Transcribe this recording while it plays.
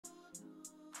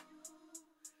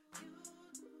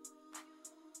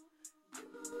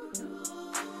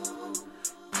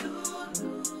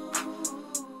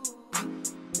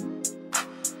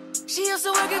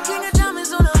the king of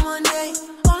diamonds on a Monday.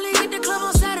 Only hit the club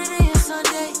on Saturday and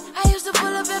Sunday. I used to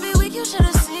pull up every week, you should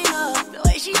have seen her. The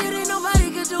way she did it, nobody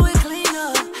could do it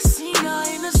cleaner. I seen her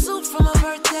in a suit from her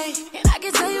birthday. And I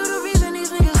can tell you the reason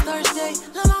these niggas thirsty.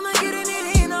 Lil' mama getting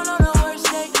it in on the worst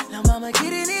day. Lil' mama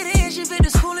getting it in, she fit the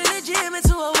school and the gym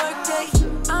into a work day.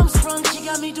 I'm sprung, she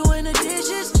got me doing the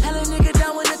dishes. Hella nigga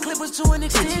down when the clip was to an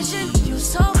extension. You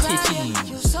so bad,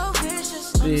 you so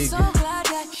vicious. I'm so glad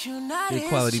that you not big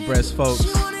quality shit. breasts, folks. She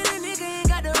wanted a nigga, ain't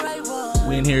got the right one.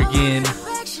 We in here again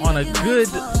on a good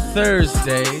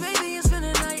Thursday. Baby, it's been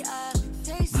a night, I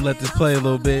taste Let this play a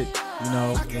little bit. You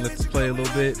know, let this play a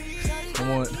little bit.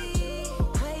 I want,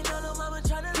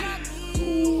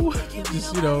 ooh,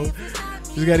 just, you know,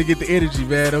 just got to get the energy,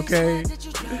 man, okay?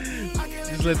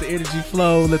 Just let the energy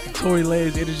flow. Let the Tory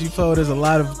Lanez energy flow. There's a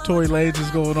lot of Tory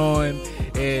Lanez going on.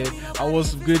 And I want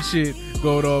some good shit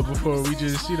going on before we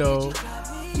just, you know.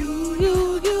 You.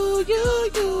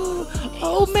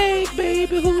 Oh, Meg,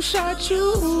 baby, who shot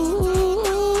you?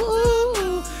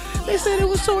 They said it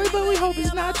was Tory, but we hope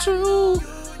it's not true.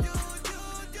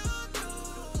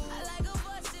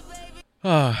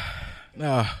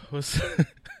 What's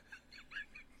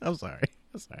I'm sorry.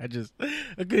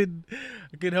 I couldn't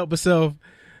help myself.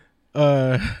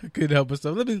 Couldn't help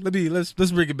myself.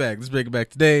 Let's bring it back. Let's bring it back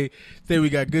today. Today we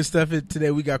got good stuff in.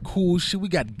 Today we got cool shit. We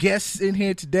got guests in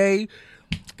here today.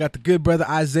 Got the good brother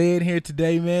Isaiah in here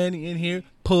today, man. In here,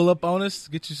 pull up on us.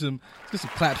 Get some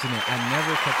claps in there. I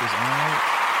never cut this on.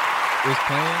 It's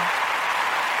playing,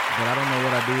 but I don't know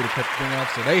what I do to cut the thing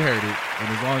off. So they heard it, and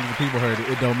as long as the people heard it,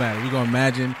 it don't matter. We're gonna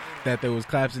imagine that there was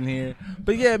claps in here.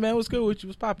 But yeah, man, what's good with you?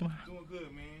 What's popping? Doing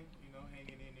good, man. You know,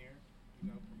 hanging in there. You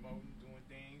know, promoting, doing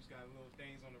things. Got little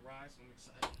things on the rise. So I'm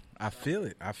excited.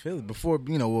 I feel it. Before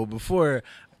we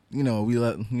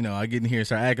let, I get in here and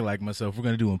start acting like myself. We're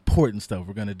going to do important stuff.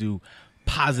 We're going to do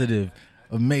positive,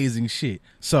 amazing shit.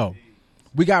 So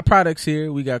we got products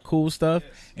here. We got cool stuff.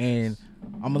 And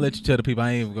I'm going to let you tell the people.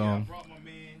 I ain't even going. I brought my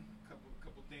man a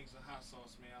couple things of hot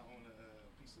sauce, man. I own a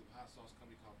piece of hot sauce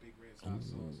company called Big Red's Hot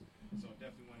Sauce. So I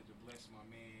definitely wanted to bless my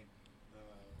man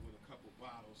with a couple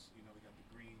bottles. You know, we got the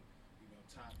green,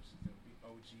 top, which is the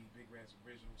OG Big Red's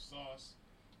original sauce.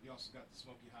 We also got the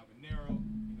smoky habanero.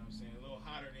 You know what I'm saying? A little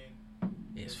hotter than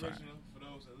the original for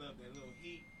those that love that little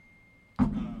heat.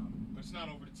 But it's not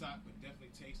over the top, but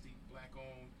definitely tasty. Black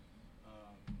owned.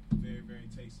 Very, very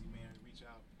tasty, man. Reach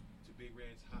out to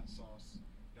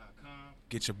BigRedsHotSauce.com.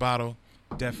 Get your bottle.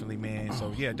 Definitely, man.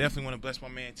 So, yeah, definitely want to bless my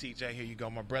man TJ. Here you go,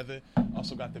 my brother.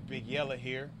 Also got the Big Yella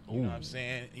here. You know what I'm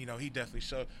saying? He definitely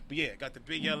showed. But, yeah, got the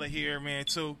Big Yella here, man,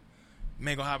 too.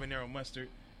 Mango habanero mustard.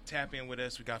 Tap in with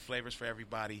us. We got flavors for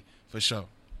everybody, for sure.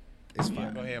 It's fine.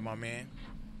 Yeah, go ahead, my man.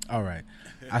 All right.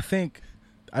 I think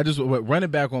I just run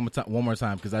it back one more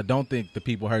time because I don't think the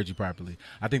people heard you properly.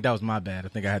 I think that was my bad. I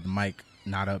think I had the mic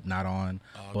not up, not on.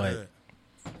 But good.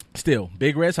 Still,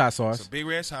 Big Red's Hot Sauce. So Big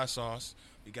Red's Hot Sauce.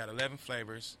 We got 11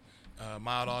 flavors,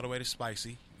 mild all the way to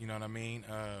spicy. You know what I mean?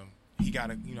 He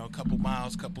got a couple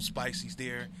miles, couple spicies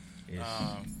there. Yes.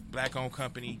 Black-owned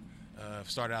company.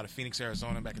 Started out of Phoenix,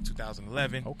 Arizona back in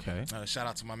 2011. Okay. Shout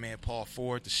out to my man Paul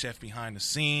Ford, the chef behind the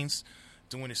scenes,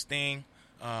 doing his thing.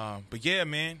 But yeah,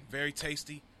 man, very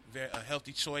tasty, a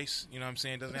healthy choice. You know what I'm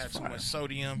saying? Doesn't have too much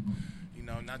sodium,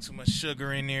 not too much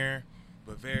sugar in there,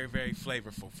 but very, very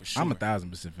flavorful for sure. I'm 1,000%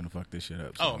 finna fuck this shit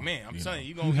up. So, oh man, I'm telling you,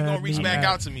 You gonna had reach me back at-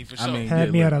 out to me for sure.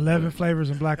 Had me at 11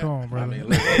 flavors and black on, brother.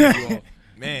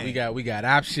 Man, we got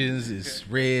options. It's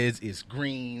reds. It's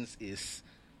greens. It's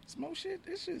more shit.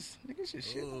 It's just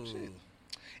shit. More shit.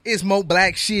 It's more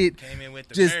black shit. Came in with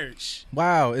the Just merch.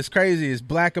 Wow, it's crazy. It's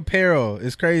black apparel.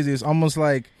 It's crazy. It's almost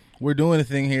like we're doing a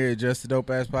thing here at Just the Dope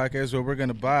Ass Podcast where we're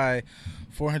gonna buy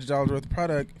 $400 worth of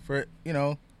product for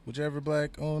whichever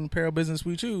black-owned apparel business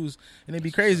we choose. And it'd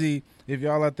be crazy if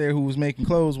y'all out there who was making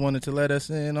clothes wanted to let us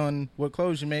in on what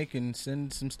clothes you make and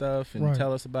send some stuff and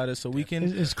tell us about it so we can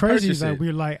It's crazy purchase that it.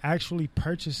 we're like actually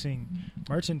purchasing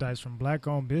merchandise from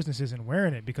black-owned businesses and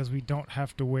wearing it because we don't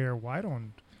have to wear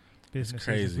white-owned businesses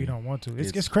if crazy. we don't want to. It's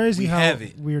It's- crazy we how have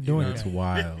it, we're doing It's that.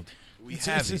 wild. We It's,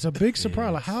 have it's, it. it's a big surprise.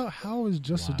 It Like is. how is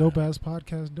Just a Wow. Dope Ass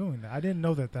Podcast doing that? I didn't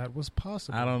know that was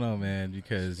possible. I don't know, man,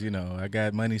 because I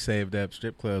got money saved up.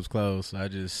 Strip clubs closed, so I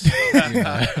just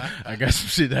I got some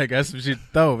shit. To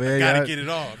throw, man. Gotta Y'all- get it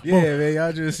off. Yeah, man.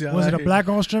 Y'all Was it out a here-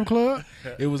 black-owned strip club?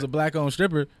 It was a black-owned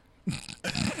stripper.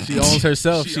 She owns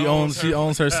herself. She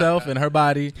owns herself and her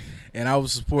body, and I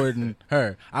was supporting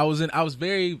her.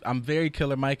 I'm very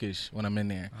Killer Mike-ish when I'm in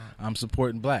there. I'm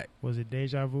supporting black. Was it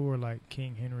Deja Vu or like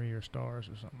King Henry or Stars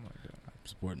or something like that?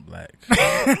 Supporting black.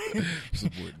 I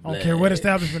don't care what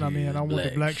establishment I'm in. I want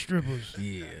the black strippers.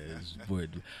 Yeah,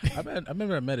 I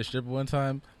remember I met a stripper one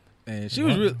time, and she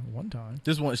was really one time.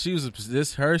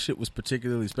 Her shit was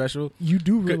particularly special. You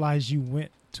do realize you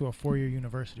went to a 4-year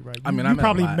university, right? I mean, you I met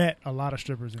probably a lot. met a lot of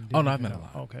strippers. And Oh no, I've met a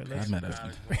lot. Okay, I've met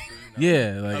a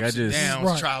Yeah, like ups I and just downs,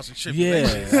 Right. trials and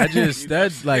tribulations. I just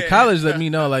that's like college let me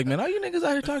know like man, all you niggas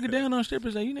out here talking down on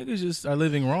strippers, like you niggas just are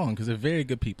living wrong because they're very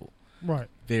good people. Right,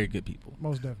 Very good people.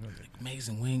 most definitely.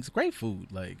 Amazing wings, great food,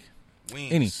 like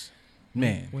Wings.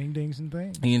 man. Wingdings and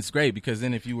things. And it's great because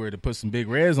then if you were to put some big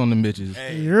reds on them bitches,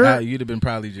 Hey, Yeah. you'd have been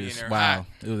probably Being just there wow. hot.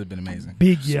 It would have been amazing.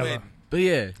 Big yellow. Sweating. But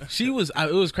yeah, she was.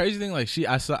 It was crazy thing. Like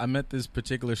I met this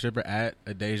particular stripper at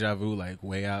a Deja Vu, like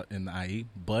way out in the IE.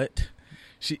 But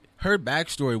her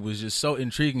backstory was just so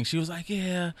intriguing. She was like,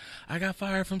 "Yeah, I got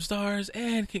fired from Stars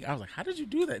and King." I was like, "How did you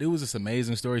do that?" It was this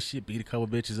amazing story. She beat a couple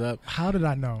bitches up. How did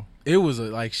I know? It was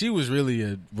like she was really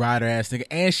a rider ass nigga,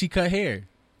 and she cut hair.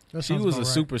 That She sounds was a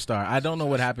about right. superstar. I don't know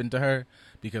what happened to her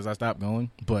because I stopped going.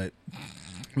 But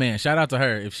man, shout out to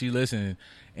her if she listened.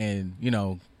 And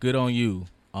good on you.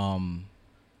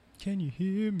 Can you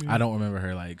hear me? I don't remember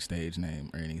her like stage name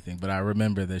or anything, but I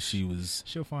remember that she was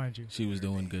She'll find you.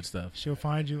 doing good stuff. She'll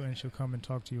find you and she'll come and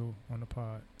talk to you on the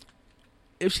pod.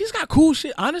 If she's got cool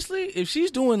shit, honestly, if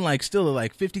she's doing like still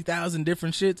like 50,000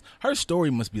 different shits, her story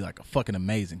must be like a fucking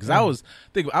amazing. Because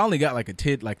I only got like the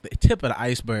tip of the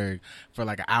iceberg for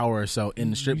like an hour or so in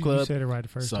the strip You club. said it right the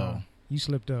first time. You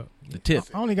slipped up. The tip.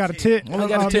 I only got a tit. Only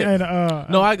got a tit. And,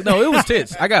 No, it was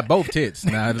tits. I got both tits.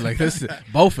 Nah, like this,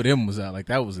 both of them was out. Like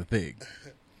that was a thing.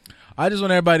 I just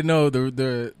want everybody to know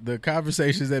the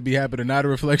conversations that be happening are not a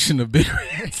reflection of Big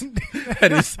Reds.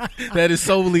 that is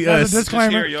solely that's us. a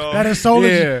disclaimer. Just here, y'all. That is solely,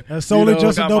 Yeah. that's solely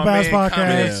just a Got dope my ass man podcast.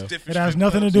 comments, Yeah. different It has strip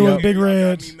nothing to clubs. do with Y'all Big got me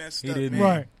Reds. messed He up, didn't. man.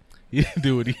 Right. Yeah,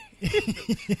 do it.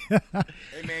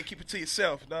 Hey man, keep it to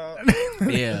yourself, dog.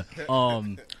 Yeah.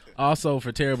 Also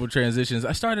for terrible transitions,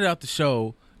 I started out the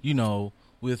show,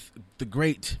 with the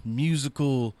great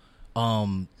musical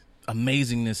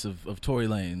amazingness of Tory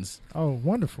Lanez. Oh,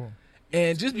 wonderful.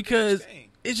 And just because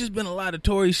it's just been a lot of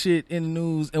Tory shit in the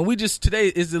news, and today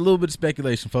is a little bit of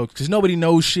speculation, folks, because nobody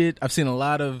knows shit. I've seen a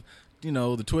lot of,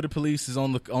 the Twitter police is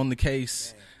on the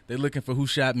case. They're looking for who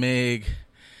shot Meg.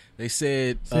 They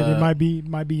said It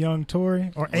might be young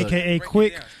Tory or AKA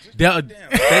Quick.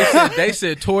 they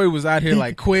said Tory was out here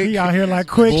like Quick. He out here like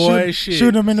Quick. Boy,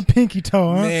 shoot him in the pinky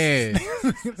toe, huh? Man,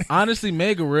 honestly,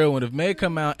 Meg a real one. If Meg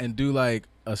come out and do like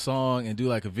a song and do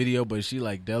like a video, but she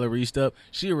like Della Reese up,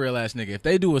 she a real ass nigga. If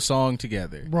they do a song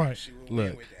together, Right.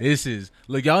 look,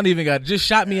 y'all don't even got just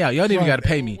shout me out. Y'all don't even got to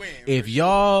pay me. If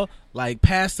y'all like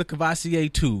pass the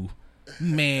Cavassier 2,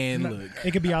 man, look,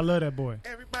 It could be I love that boy.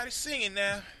 Everybody singing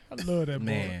now. I love that boy.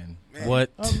 man, Man.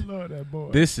 what? I love that boy.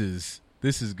 This is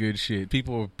good shit.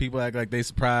 People act like they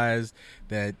surprised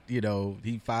that he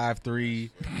 5'3",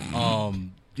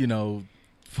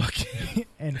 fucking.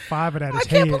 And 5 of that is I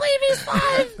can't head. believe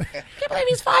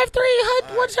he's 5'3",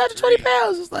 120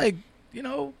 pounds. It's like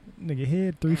Nigga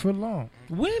head 3 foot long.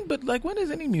 when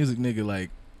is any music nigga like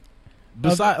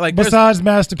Besides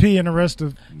Master P and the rest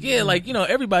of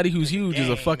everybody who's huge is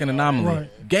a fucking anomaly.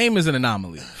 Right. Game is an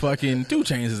anomaly. Fucking 2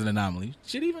 Chainz is an anomaly.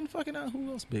 Shit, even fucking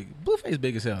who else big? Blueface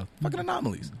big as hell. Fucking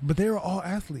anomalies. But they were all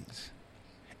athletes.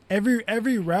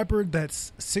 Every rapper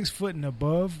that's 6 foot and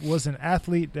above was an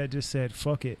athlete that just said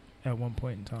fuck it at one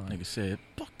point in time. Nigga said,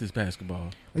 "Fuck this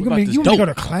basketball." You What want me about to this go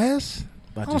dope? to class?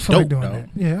 I About don't this feel like dope, doing though. that.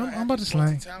 Yeah, I'm about to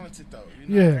slang. Talented though,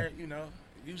 Yeah.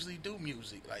 Usually do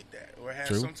music like that or have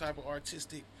True. some type of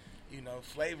artistic,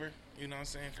 flavor. You know what I'm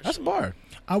saying? For That's a sure. bar.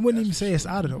 I wouldn't That's even for say it's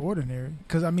sure. out of the ordinary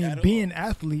because At being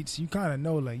athletes, you kind of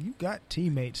know like you got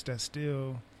teammates that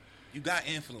still You got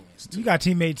influence. Too, you got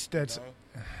teammates that's know?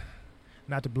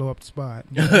 not to blow up the spot.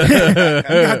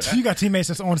 you got teammates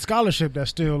that's on scholarship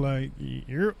that's still like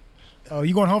you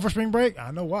going home for spring break? I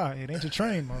know why. It ain't your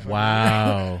train, motherfucker.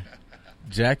 Wow.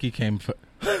 Jackie came.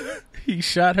 He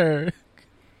shot her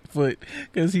foot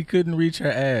because he couldn't reach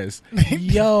her ass.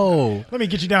 Yo. Let me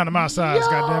get you down to my size,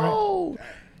 goddammit. Yo.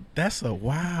 That's a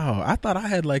wow. I thought I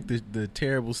had like the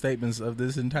terrible statements of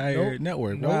this entire Nope.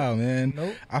 network. Nope. Wow, man.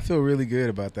 Nope. I feel really good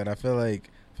about that. I feel like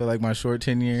my short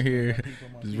tenure here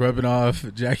is rubbing off.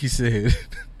 Jackie said,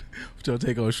 "We're gonna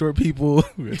take on short people.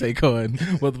 We're gonna take on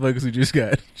motherfuckers who just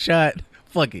got shot.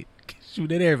 Fuck it,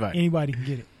 shoot at everybody." Anybody can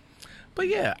get it. But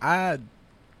yeah, I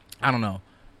don't know.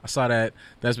 I saw that.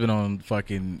 That's been on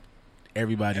fucking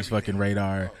everybody's fucking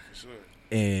radar, Oh, for sure.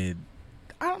 and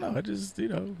I don't know. It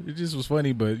just was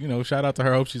funny. But shout out to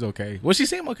her. Hope she's okay. Well, she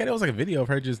seemed okay. There was like a video of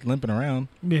her just limping around.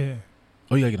 Yeah.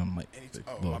 Oh, you gotta get on the mic.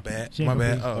 Oh, my bad. She My ain't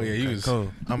gonna bad. be- Oh, yeah, you okay, was-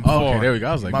 cool. I'm Oh, okay, four. there we go.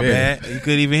 I was like, my man. bad. You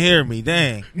couldn't even hear me.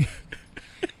 Dang.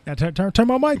 Now turn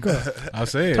my mic up. I'll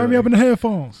say it. Turn me up in the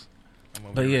headphones. I'm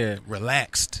over But here yeah.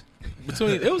 relaxed.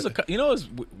 Between it was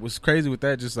what's crazy with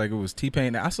that, just like it was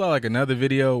T-Pain. I saw like another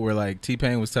video where like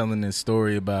T-Pain was telling this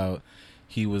story about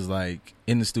he was like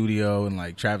in the studio and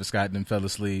like Travis Scott then fell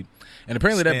asleep, and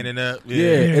apparently Standing up.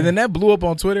 yeah, and then that blew up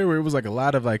on Twitter where it was like a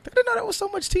lot of like, I didn't know that was so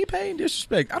much T-Pain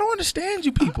disrespect. I don't understand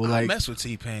you people. I like mess with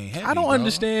T-Pain. Heavy, I don't bro.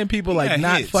 understand people He like had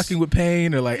not hits. fucking with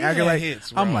Pain or like He acting had like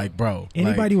hits, bro. I'm like, bro,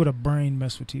 Anybody like, with a brain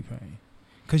mess with T-Pain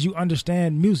because you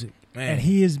understand music, Man. and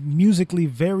he is musically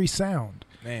very sound.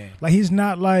 Man. Like he's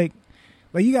not like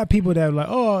you got people that are like,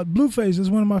 oh, Blueface is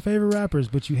one of my favorite rappers,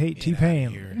 but you hate Get outta T-Pain.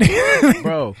 here.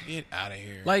 bro, Get out of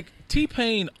here. like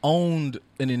T-Pain owned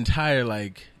an entire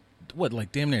like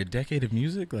damn near a decade of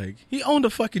music. Like he owned a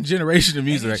fucking generation of And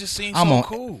music. he Like, just seems I'm so on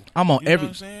cool. I'm on You know every what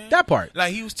I'm saying? that part.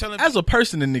 Like he was telling As a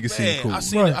person, the nigga seemed Man, cool. I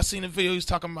seen Right. I seen the video. He was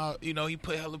talking about, you know, he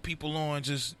put hella people on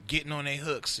just getting on their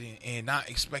hooks and not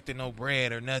expecting no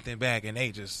bread or nothing back, and they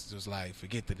just was like,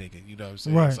 forget the nigga. You know what I'm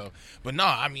saying? Right. So, but no,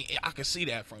 I mean, I could see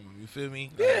that from him. You feel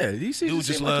me? Like, Yeah, he seems dude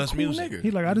just like a loves cool music. nigga.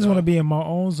 He like, I You just know? want to be in my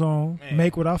own zone, Man.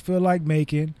 make what I feel like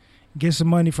making, get some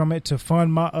money from it to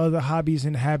fund my other hobbies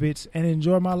and habits, and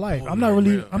enjoy my life. Oh, I'm not yeah,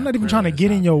 really, real. I'm not Yeah, even trying to real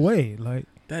get in your hobbies. way. Like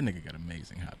That nigga got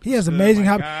amazing hobbies. he has Good, amazing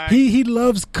my hobbies. guy. He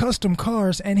loves custom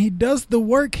cars, and he does the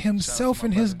work himself Shout out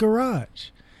in to my his brother. garage.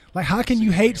 Like, how can See you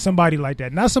you hate later. somebody like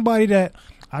that? Not somebody that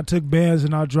I took bands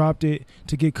and I dropped it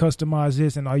to get customized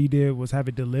this, and all you did was have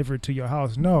it delivered to your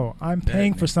house. No, I'm That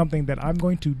paying for nigga- something that I'm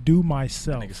going to do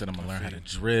myself. Nigga said I'm gonna learn how to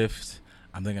drift.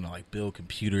 I'm thinking to like build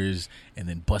computers and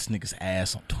then bust niggas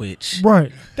ass on Twitch.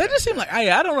 Right. That just seemed like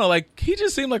I don't know, like he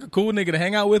just seemed like a cool nigga to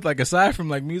hang out with. Like aside from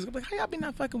like music, I'm like, how y'all be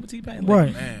not fucking with T-Pain? Like,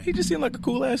 Right. Man. He just seemed like a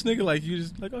cool ass nigga. Like you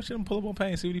just like, oh shit, I'm pull up on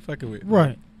Pain, see what he fucking with.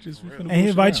 Right. Just And he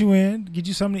invite you in, get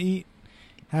you something to eat,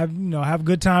 have a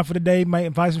good time for the day. Might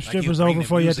invite some Like, strippers he'll bring over the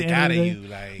for you at the music end of the out day. you,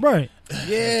 like, Right.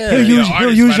 Yeah. He'll You're use an he'll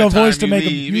artist use by your the voice time to you make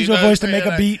leave, use you your know voice what to make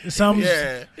I'm a saying? beat. Some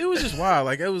Yeah. It was just wild.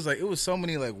 Like it was so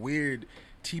many like weird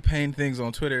T-Pain things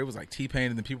on Twitter. It was like T-Pain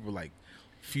and then people were like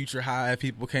Future High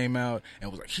people came out and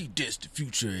was like, he dissed the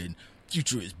Future and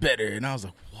Future is better. And I was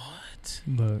like, what?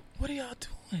 look. What are y'all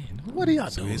doing? What are y'all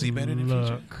So doing? is he better than Future?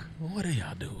 Look. What are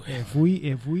y'all doing? If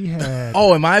we had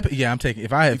Oh, in my I'm taking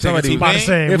if I had You taking somebody T-Pain? about to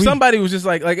say, if we- somebody was just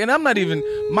like and I'm not even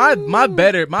my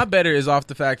better is off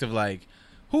the fact of like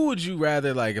who would you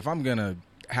rather like if I'm gonna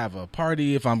have a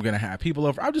party, if I'm gonna have people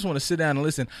over, I just want to sit down and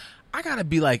listen. I gotta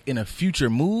be like in a Future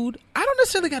mood. I don't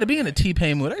necessarily gotta be in a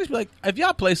T-Pain mood. I just be like, if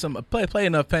y'all play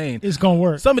enough Pain, it's gonna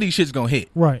work. some of these shit's gonna hit.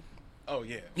 Right. Oh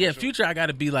yeah. for Yeah, sure. Future, I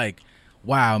gotta be like,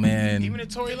 wow, man. Even the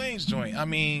Tory Lanez joint. I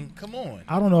mean, come on.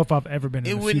 I don't know if I've ever been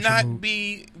in It a would Future not mood.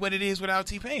 be what it is without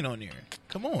T-Pain on there.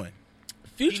 Come on.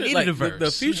 Future, He like needed a verse. the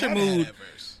He Future had to have mood that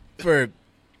verse. for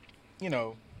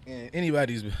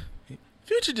anybody's.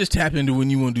 Future just tap into when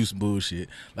you want to do some bullshit.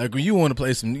 Like when you want to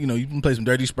play some, you can play some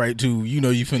Dirty Sprite too. You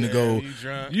finna Yeah, go, you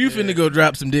drunk, finna yeah. go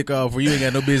drop some dick off where you ain't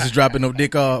got no business dropping no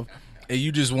dick off, and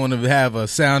you just want to have a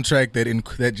soundtrack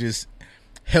that just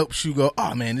helps you go,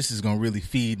 oh man, this is gonna really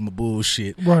feed my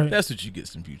bullshit. Right. That's what you get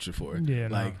some Future for. Yeah,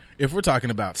 no. like if we're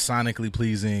talking about sonically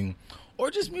pleasing. Or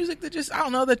just music that just, I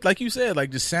don't know, that like you said,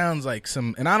 like just sounds like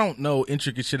some, and I don't know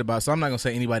intricate shit about, so I'm not going to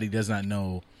say anybody does not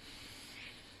know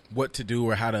what to do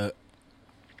or how to,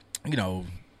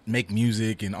 make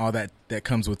music and all that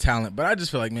comes with talent. But I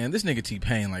just feel like, man, this nigga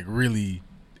T-Pain like really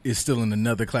is still in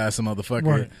another class of motherfucker.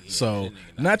 Right. So that nigga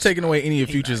not nice, taking away any of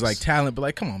He Future's nice. like talent, but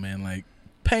like, come on, man, like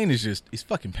Pain is just, he's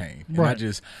fucking Pain. And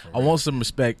Right. I want some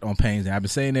respect on Pain. And I've been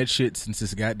saying that shit since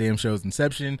this goddamn show's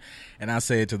inception, and I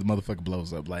say it till the motherfucker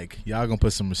blows up. Like, y'all gonna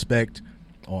put some respect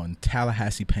on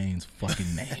Tallahassee Pain's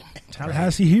fucking name.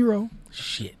 Tallahassee hero.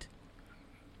 Shit.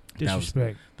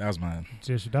 Disrespect. That was mine.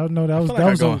 I I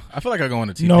feel like I go on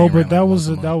a T-Pain no, but rant, that like, was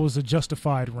once that month. was a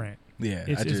justified rant. Yeah.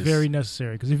 It's, I it's just- very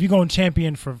necessary because if you're going to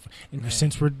champion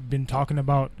since we've been talking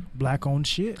about black owned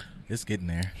shit, It's getting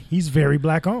there. he's very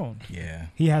black owned. Yeah.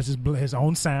 He has his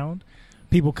own sound.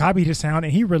 People copied his sound,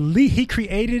 and he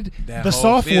created That the whole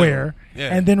software feel.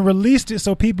 Yeah. and then released it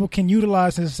so people can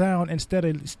utilize his sound instead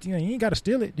of you ain't got to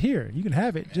steal it. Here, you can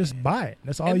have it. Just buy it.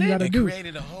 That's all And you then got to They do.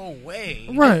 created a whole way.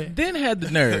 Right. Then had the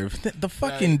nerve. The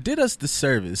fucking did us the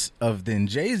service of then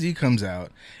Jay-Z comes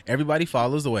out. Everybody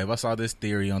follows the wave. I saw this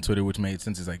theory on Twitter which made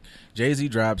sense. It's like Jay-Z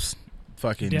drops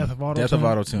fucking Death of Auto-Tune. Death of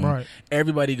Auto-Tune. Right.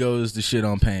 Everybody goes to shit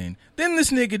on Pain. Then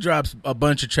this nigga drops a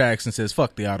bunch of tracks and says,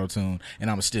 fuck the Auto-Tune, and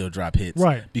I'ma still drop hits.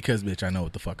 Right. Because, bitch, I know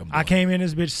what the fuck I'm doing. I came in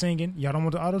this bitch singing. Y'all don't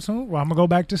want the auto-tune? Well, I'm going to go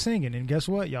back to singing. And guess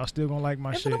what? Y'all still going to like my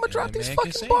And shit. then I'm gonna drop And these man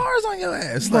fucking can sing. bars on your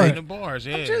ass. Right. Like, The bars,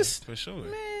 yeah, I'm just, for sure.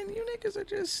 man, you niggas are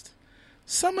just,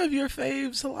 some of your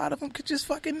faves, a lot of them could just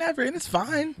fucking never, and it's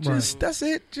fine. Just, that's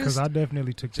it. Because Just, I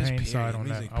definitely took Just Pain's side period, on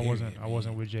that. music I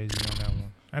wasn't period, with Jay-Z on that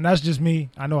one. And that's just me.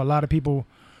 I know a lot of people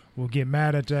will get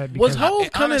mad at that. was Because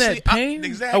Hov coming honestly, at Pain?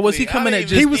 exactly. Or was he coming I at didn't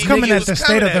just he was think coming he at was the coming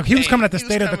state of at the he was Pain. coming at the He was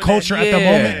state of the coming at- culture at the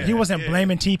Yeah. moment. He wasn't Yeah.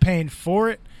 blaming T-Pain for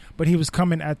it, but he was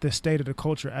coming at the state of the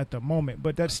culture at the moment.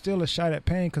 But that's still a shot at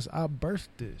Pain because I birthed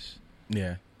this.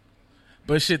 Yeah.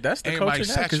 But shit, that's the Everybody culture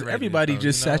now because saturated, everybody though,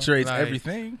 just you know? saturates Like,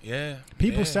 everything. Yeah.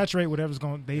 People yeah. saturate whatever's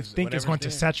going. They think it's going to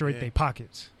whatever's there, saturate yeah. their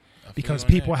pockets. I feel Because you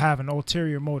on people that. have an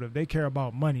ulterior motive. They care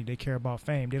about money. They care about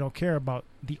fame. They don't care about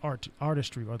the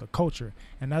artistry or the culture.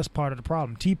 And that's part of the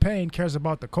problem. T-Pain cares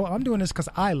about the culture. I'm doing this because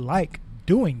I like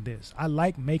doing this. I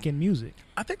like making music.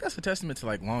 I think that's a testament to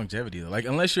like longevity though. Like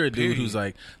unless you're a dude Period. who's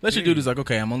like, unless you're a dude who's like,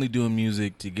 okay, I'm only doing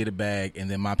music to get a bag, and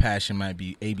then my passion might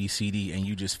be A, B, C, D, and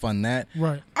you just fund that.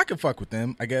 Right. I can fuck with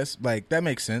them, I guess. Like that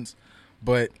makes sense.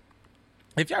 But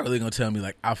if y'all really gonna tell me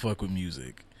like I fuck with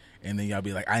music, and then y'all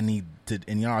be like, I need to,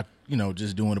 and y'all, you know,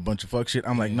 just doing a bunch of fuck shit,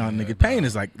 I'm like, no, nigga, Pain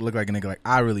is like, look like a nigga like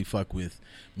I really fuck with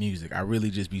music. I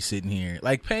really just be sitting here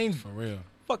like Pain. For real.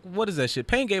 Fuck, what is that shit?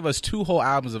 Pain gave us 2 whole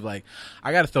albums of like,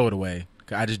 I gotta throw it away.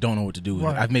 'Cause I just don't know what to do with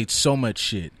Right. it. I've made so much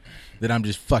shit that I'm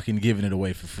just fucking giving it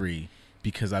away for free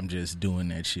because I'm just doing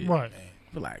that shit. Right.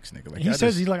 Relax, nigga. Like, He I says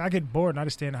just- he's like, I get bored and I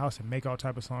just stay in the house and make all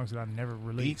type of songs that I never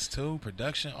release. Beats too,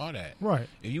 production, all that. Right.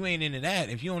 If you ain't into that,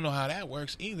 if you don't know how that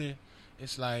works either,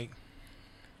 it's like,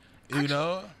 you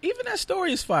know, even that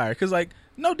story is fire because like,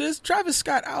 no, this Travis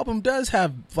Scott album does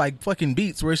have like fucking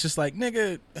beats where it's just like,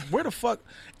 nigga, where the fuck?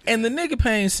 And the nigga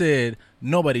Pain said,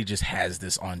 nobody just has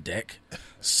this on deck.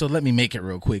 So let me make it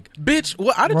real quick. Bitch,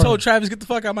 well, I'd have Right. told Travis, get the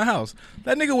fuck out of my house.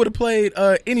 That nigga would have played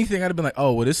anything. I'd have been like,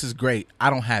 oh, well, this is great. I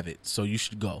don't have it, so you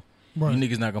should go. Right. You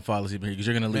niggas not going to fall asleep here because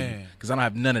you're going to leave. Man. Because I don't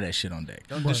have none of that shit on deck.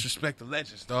 don't Right. disrespect the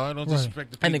legends, dog. Don't Right.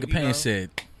 disrespect the That people. nigga Pain you know? said,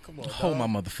 Come on, hold dog.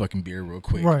 my motherfucking beer real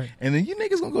quick. Right. And then you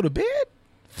niggas going to go to bed?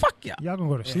 Fuck y'all. Y'all gonna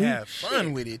go to And sleep. have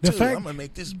fun with it The too. fact- I'm gonna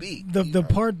make this beat. The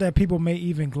part that people may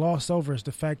even gloss over is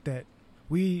the fact that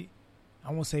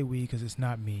I won't say we because it's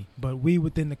not me, but we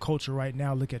within the culture right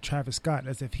now look at Travis Scott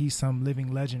as if he's some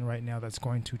living legend right now that's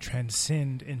going to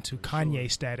transcend into Kanye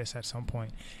status at some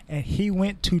point. And he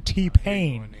went to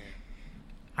T-Pain.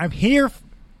 I'm here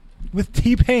with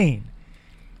T-Pain.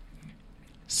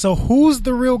 So who's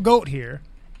the real GOAT here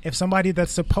if somebody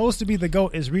that's supposed to be the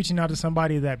GOAT is reaching out to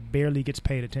somebody that barely gets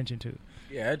paid attention to?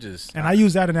 Yeah, I just... And I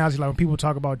use that analogy like when people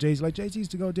talk about Jay-Z, like Jay-Z's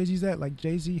to go, Jay-Z's that. Like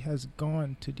Jay-Z has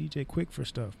gone to DJ Quick for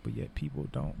stuff, but yet people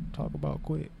don't talk about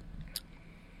Quick.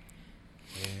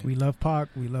 Yeah. We love Pac.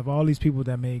 We love all these people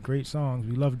that made great songs.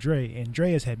 We love Dre. And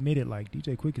Dre has admitted like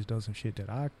DJ Quick has done some shit that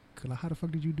I could like, how the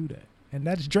fuck did you do that? And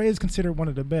that's Dre is considered one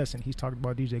of the best, and he's talking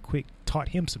about DJ Quick taught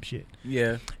him some shit.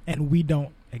 Yeah. And we don't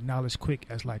acknowledge Quick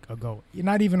as like a GOAT. You're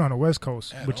not even on the West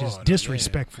Coast, At which all, is no, yeah,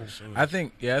 disrespectful. for sure. I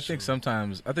think Sure.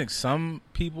 sometimes some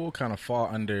people kind of fall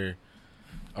under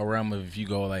a realm of if you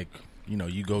go like, you know,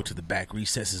 you go to the back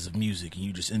recesses of music and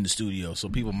you just in the studio, so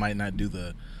people might not do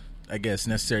the, I guess,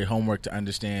 necessary homework to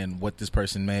understand what this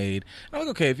person made. And I'm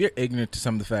like, okay, if you're ignorant to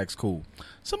some of the facts, cool.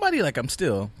 Somebody like I'm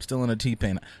still on a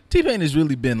T-Pain. T-Pain has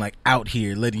really been like out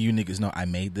here letting you niggas know I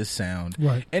made this sound.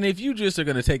 Right. And if you just are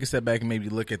going to take a step back and maybe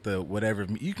look at the whatever,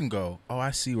 you can go, oh,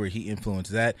 I see where he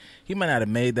influenced that. He might not have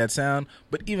made that sound,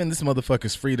 but even this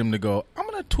motherfucker's freedom to go, I'm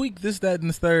going to tweak this, that, and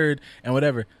the third, and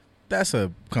whatever.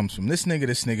 Comes from this nigga,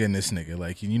 and this nigga.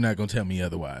 Like, you're not going to tell me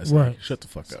otherwise. Right. Like, shut the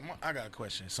fuck So up. I got a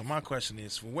question. So my question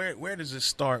is, where does it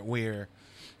start? Where,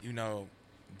 you know,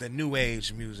 the new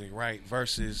age music, right,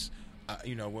 versus,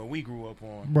 you know, what we grew up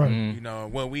on, Right. Mhm. You know,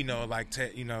 what we know, like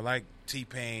like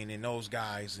T-Pain and those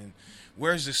guys, and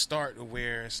where's the start of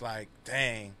where it's like,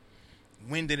 dang,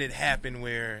 when did it happen?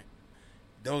 Where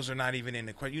those are not even in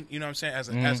the question. You know what I'm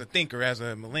saying? As a thinker, as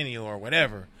a millennial or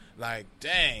whatever, like,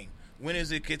 dang, when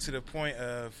does it get to the point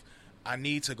of I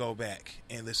need to go back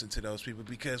and listen to those people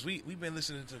because we've been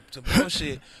listening to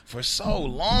bullshit for so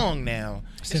long now.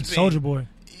 Since Soulja Boy.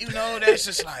 You know, that's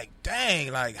just like,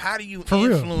 dang, like how do you For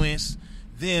real. influence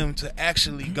them to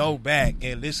actually go back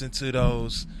and listen to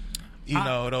those,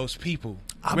 those people,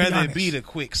 I'll be whether it be honest. the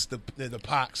Quicks, the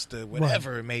Pacs, the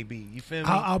whatever it may be. You feel me?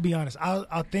 I'll be honest.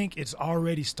 I think it's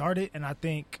already started, and I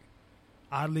think,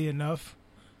 oddly enough,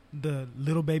 the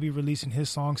Little Baby releasing his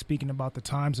song speaking about the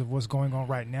times of what's going on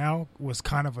right now was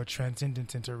kind of a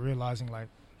transcendence into realizing, like,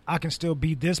 I can still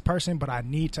be this person, but I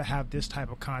need to have this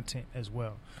type of content as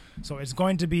well. So it's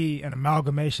going to be an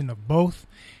amalgamation of both.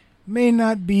 May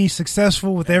not be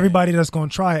successful with everybody that's going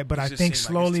to try it, but I think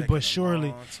slowly but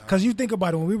surely, because you think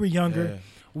about it, when we were younger,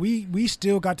 we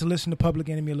still got to listen to Public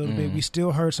Enemy a little bit. We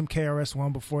still heard some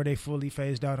KRS-One before they fully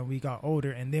phased out and we got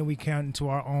older, and then we came into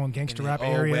our own gangster rap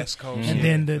area, West Coast,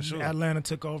 and then Atlanta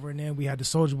took over, and then we had the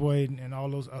Soulja Boy and all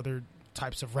those other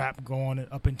types of rap going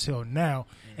up until now,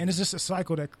 and it's just a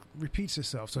cycle that repeats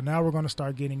itself. So now we're going to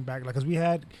start getting back, like, because we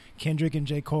had Kendrick and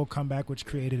J. Cole come back, which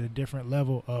created a different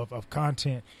level of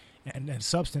content and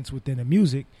substance within the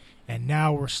music, and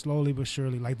now we're slowly but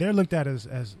surely, like, they're looked at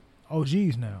as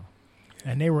OGs now,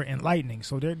 and they were enlightening.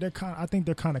 So they're kind of, I think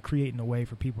they're kind of creating a way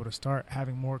for people to start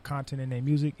having more content in their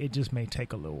music. It just may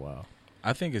take a little while.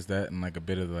 I think it's that and like a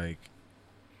bit of like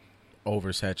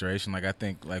oversaturation. Like I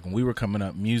think like when we were coming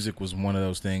up, music was one of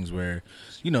those things where,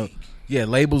 you know,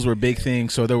 labels were big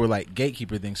things, so there were like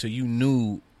gatekeeper things, so you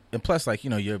knew. And plus, like, you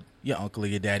know, your uncle or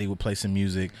your daddy would play some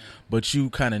music, but you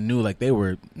kind of knew, like, they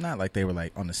were not like they were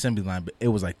like on the assembly line, but it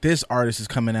was like this artist is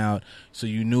coming out, so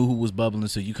you knew who was bubbling,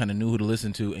 so you kind of knew who to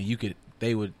listen to, and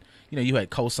they would, you know, you had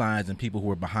cosigns and people who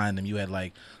were behind them. You had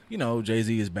like, you know,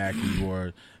 Jay-Z is backing you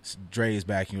or Dre is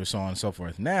backing you or so on and so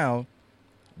forth. Now,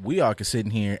 we all can sit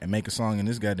in here and make a song in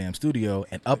this goddamn studio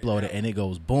and upload it, and it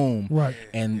goes boom. Right.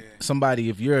 And somebody,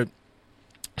 if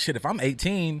I'm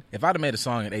 18, if I'd have made a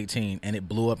song at 18 and it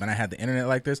blew up and I had the internet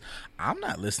like this, I'm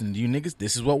not listening to you niggas.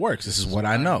 This is what works. This is what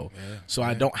I know. So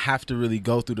I don't have to really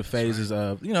go through the phases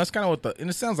of, you know, it's kind of and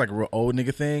it sounds like a real old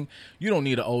nigga thing. You don't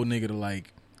need an old nigga to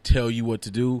like tell you what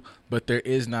to do, but there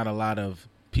is not a lot of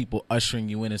people ushering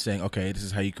you in and saying, okay, this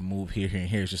is how you can move here, here, and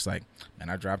here. It's just like,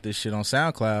 man, I dropped this shit on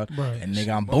SoundCloud and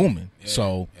nigga, I'm booming.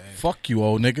 So fuck you,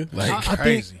 old nigga. Like, I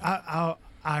think I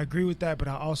agree with that, but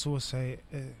I also would say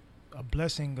a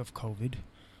blessing of COVID,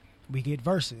 we get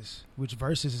verses, which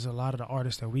verses is a lot of the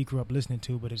artists that we grew up listening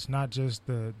to, but it's not just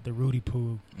the Rudy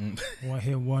Poo one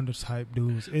hit wonder type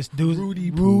dudes. It's dudes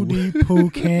Rudy Poo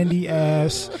candy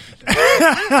ass.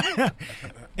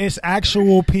 It's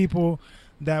actual people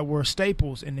that were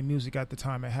staples in the music at the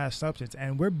time. It has substance,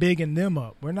 and we're bigging them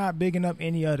up. We're not bigging up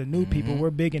any other new people.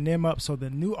 We're bigging them up, so the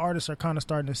new artists are kind of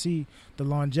starting to see the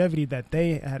longevity that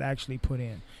they had actually put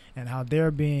in and how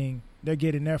they're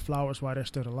getting their flowers while they're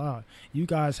still alive. You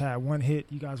guys had one hit.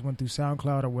 You guys went through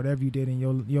SoundCloud or whatever you did, and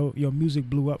your music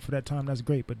blew up for that time. That's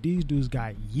great. But these dudes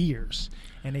got years,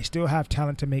 and they still have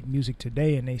talent to make music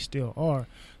today, and they still are.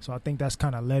 So I think that's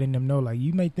kind of letting them know, like,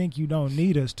 you may think you don't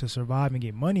need us to survive and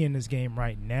get money in this game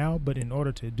right now, but in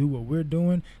order to do what we're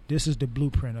doing, this is the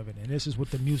blueprint of it, and this is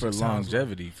what the music for sounds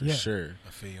longevity, like. for sure.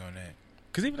 I feel you on that.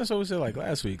 Because even that's what we said like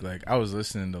last week. Like I was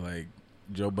listening to like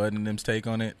Joe Budden and them's take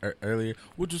on it earlier,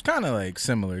 which was kind of like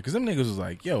similar, because them niggas was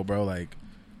like, yo, bro, like,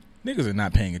 niggas are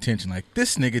not paying attention. Like,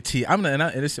 this nigga T,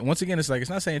 once again, it's like, it's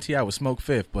not saying T.I. would smoke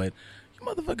fifth, but you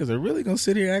motherfuckers are really gonna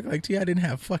sit here and act like T.I. didn't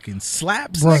have fucking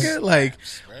slaps, right. Nigga? Like,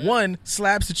 one,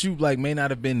 slaps that you, like, may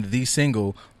not have been the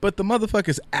single, but the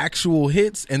motherfuckers actual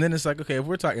hits, and then it's like, okay, if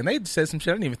we're talking, they said some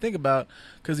shit I didn't even think about,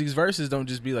 because these verses don't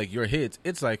just be like your hits,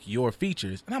 it's like your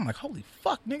features, and I'm like, holy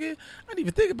fuck, nigga, I didn't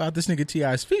even think about this nigga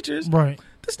T.I.'s features. Right.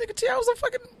 This nigga T.I. was a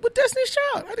fucking with Destiny's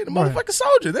Child. I need a motherfucking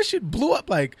soldier. That shit blew up.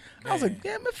 Like, I was like,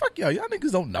 yeah, man, fuck y'all. Y'all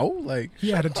niggas don't know. Like, he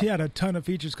had a ton of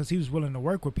features because he was willing to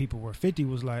work with people. Where 50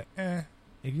 was like,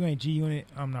 if you ain't G-Unit,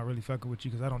 I'm not really fucking with you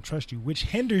because I don't trust you, which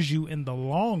hinders you in the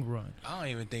long run. I don't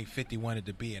even think 50 wanted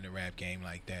to be in the rap game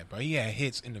like that, bro. He had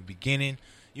hits in the beginning,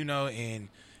 you know, and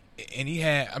he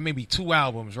had maybe 2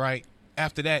 albums, right?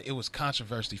 After that, it was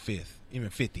controversy fifth,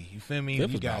 even 50. You feel me? You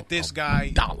got this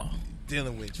guy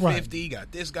dealing with 50. You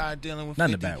got this guy dealing with 50. Not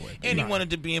in a bad way. And he wanted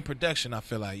to be in production, I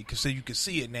feel like. You could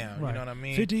see it now. Right. You know what I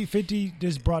mean? 50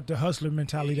 just brought the hustler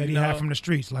mentality that he had from the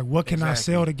streets. Like, what can I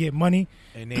sell to get money?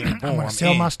 And then, boom, I'm going to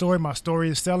sell my story. My story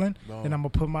is selling. Boom. Then I'm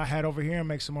going to put my hat over here and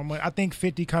make some more money. I think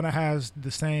 50 kind of has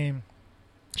the same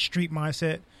street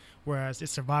mindset, whereas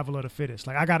it's survival of the fittest.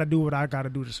 Like, I got to do what I got to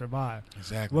do to survive.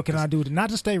 Exactly. What can I do not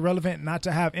to stay relevant, not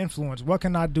to have influence? What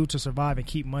can I do to survive and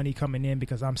keep money coming in?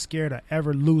 Because I'm scared of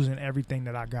ever losing everything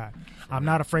that I got. I'm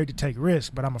not afraid to take risks,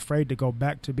 but I'm afraid to go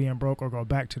back to being broke or go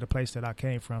back to the place that I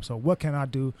came from. So what can I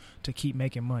do to keep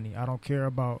making money? I don't care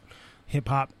about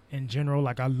hip-hop in general.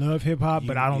 Like, I love hip-hop,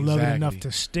 but I don't love it enough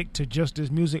to stick to just this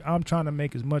music. I'm trying to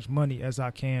make as much money as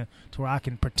I can to where I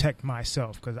can protect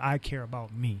myself because I care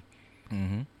about me.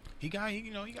 Mm-hmm. he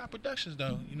got productions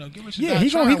though. Give it. Yeah,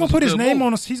 he's gonna put his name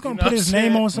on us. He's gonna put his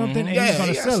name on something and he's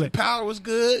gonna sell it. Power was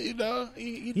good.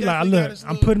 He like, look,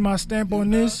 I'm putting my stamp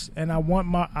on this, and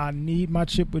I need my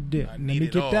chip with dip. Let me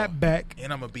get that back,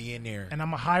 and I'm gonna be in there, and I'm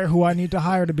gonna hire who I need to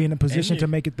hire to be in a position to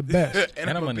make it the best. and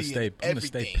I'm gonna stay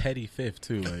petty fifth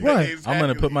too. Like, right. Exactly. I'm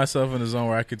gonna put myself in a zone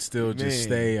where I could still just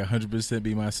stay 100%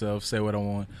 be myself, say what I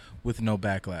want with no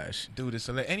backlash. Dude, it's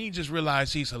hilarious. And you just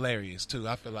realize he's hilarious too.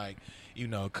 I feel like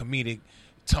comedic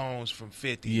tones from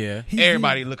 50. Yeah,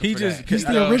 everybody looking for that. He's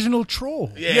the original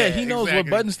troll. Yeah, he knows what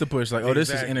buttons to push. Like, this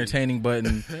is Exactly. entertaining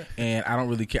button, and I don't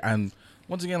really care. And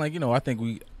once again, like, I think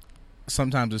we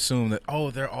sometimes assume that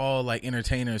they're all like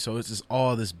entertainers, so it's just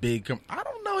all this big. I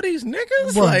don't know these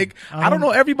niggas. Right. Like, I don't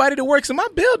know everybody that works in my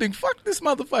building. Fuck this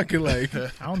motherfucker. Like,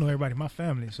 I don't know everybody in my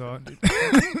family, so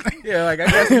yeah, like I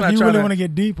guess I'm not if you trying really to want to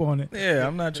get deep on it. Yeah,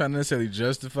 I'm not trying to necessarily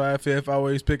justify Fifth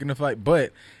always picking the fight,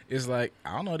 but it's like,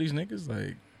 I don't know these niggas.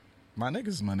 Like, my niggas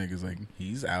is my niggas. Like,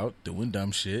 he's out doing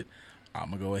dumb shit. I'm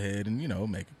gonna go ahead and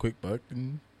make a quick buck,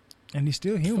 and he's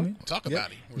still human. Talk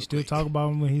about him. You still talk about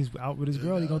him when he's out with his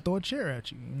girl. He's gonna throw a chair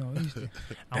at you. I don't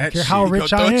That care how shit.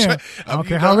 rich I am. I don't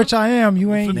care how rich I am.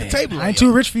 You ain't. Flip the table I ain't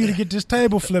too rich for you to get this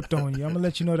table flipped on you. I'm gonna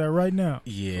let you know that right now.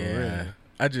 Yeah.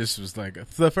 I just was like,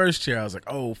 the first chair, I was like,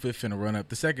 Fifth finna run up.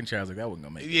 The second chair, I was like, that wasn't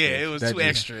gonna make it. Yeah, it was That too just-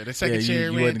 extra. The second you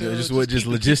chair, wasn't gonna, just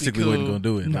logistically wasn't gonna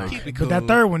do it. Nah, Like, Keep it but that cool.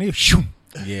 third one,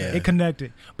 yeah, it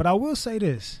connected. But I will say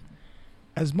this: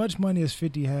 as much money as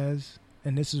 50 has,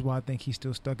 and this is why I think he's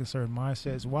still stuck in certain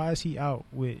mindsets. Why is he out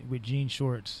with jean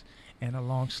shorts and a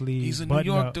long sleeve? He's a New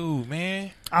York dude,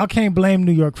 man. I can't blame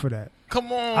New York for that.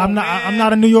 Come on, I'm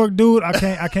not a New York dude. I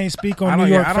can't speak on New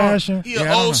York fashion. He an I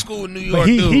don't know. old school New York But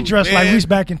dude. he dressed man. like he's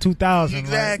back in 2000.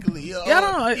 Exactly. Right? Yeah, I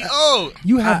don't know. He old.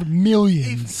 You have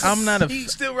millions. I'm not a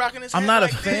He's still rocking his. I'm head not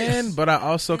like a fan, this. but I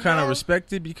also kind of know?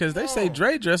 respect it because they say No.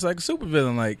 Dre dressed like a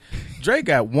supervillain. Like, Dre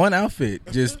got one outfit,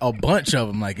 just a bunch of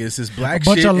them. Like, it's this black A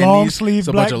bunch shit of and long these- sleeve it's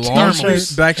a black bunch of long t-shirts.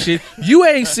 sleeve black shit. You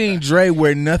ain't seen Dre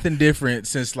wear nothing different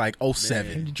since like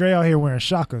 07. Dre out here wearing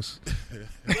shakas.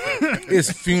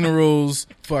 It's funerals,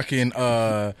 fucking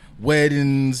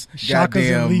weddings,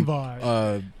 Shakas and goddamn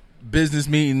Levi's. business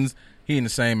meetings. He in the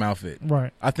same outfit.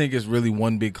 Right. I think it's really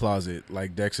one big closet,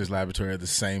 like Dexter's Laboratory, the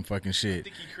same fucking I shit.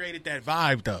 think he created that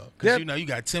vibe though, because Yep. you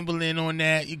got Timberland on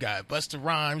that, you got Busta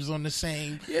Rhymes on the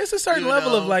same. Yeah, it's a certain You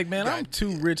level of know, like, man, you I'm got-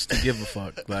 too rich to give a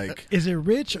fuck. Like, Is it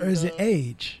rich or is it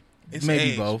age? It's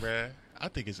Maybe age, both. bruh. I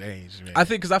think it's age, man. I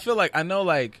think because I feel like I know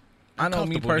me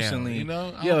comfortable personally. now,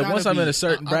 I yeah, don't like once gotta I'm in be- a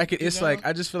certain I'm- bracket, you it's know? like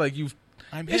I just feel like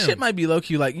I'm this him. shit might be low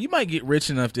key. Like, you might get rich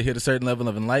enough to hit a certain level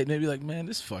of enlightenment. Be like, man,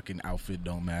 this fucking outfit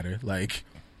don't matter. Like,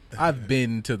 I've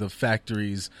been to the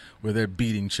factories where they're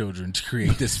beating children to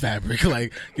create this fabric.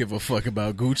 Like, give a fuck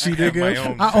about Gucci, I have my nigga.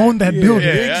 own I own that building.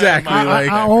 Yeah, exactly. I- like,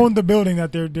 I own the building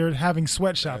that they're having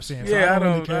sweatshops in. So yeah, I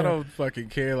don't really care. I don't fucking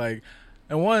care. Like,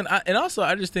 and also,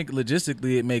 I just think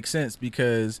logistically it makes sense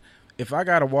because if I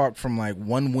gotta walk from like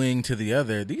one wing to the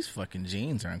other, these fucking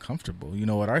jeans are uncomfortable. You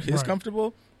know what are his Right.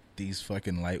 comfortable? These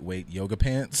fucking lightweight yoga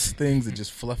pants things that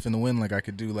just fluff in the wind like I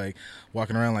could do like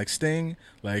walking around like Sting.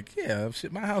 Like, yeah,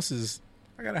 shit, my house is.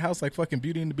 I got a house like fucking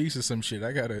Beauty and the Beast or some shit.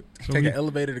 I gotta take an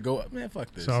elevator to go up. Man,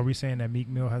 fuck this. So are we saying that Meek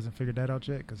Mill hasn't figured that out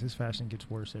yet? Because his fashion gets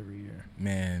worse every year,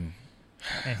 Man,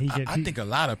 and he gets. I think a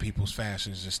lot of people's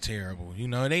fashion is just terrible. You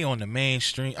know, they on the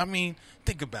mainstream. I mean,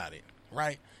 think about it,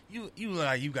 right? You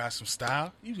like you got some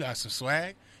style, you got some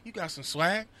swag, you got some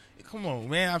swag. Come on,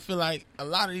 man. I feel like a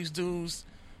lot of these dudes,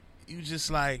 you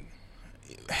just like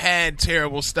had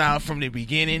terrible style from the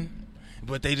beginning,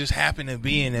 but they just happen to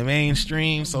be in the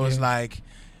mainstream. So it's Yeah. like,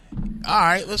 all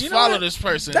right, let's You know follow what? this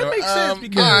person. That Or, makes sense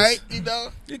because- all right, you know,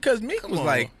 because Meek Come was on.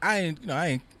 like, I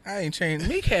ain't changed.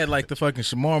 Meek had like the fucking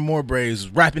Shamar Moore braids,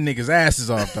 rapping niggas' asses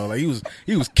off though. Like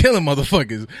he was killing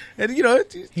motherfuckers, and you know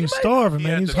he was starving,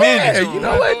 man. He was Yeah, hungry. Yeah, hungry. you know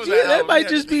What what? was Yeah, that that album? might Yeah.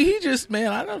 just be he just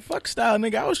man. I don't fuck style,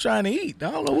 nigga. I was trying to eat.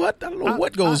 I don't know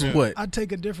what goes with what. I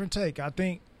take a different take. I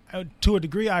think to a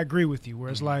degree I agree with you. Where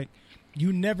it's like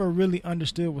you never really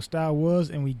understood what style was,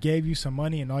 and we gave you some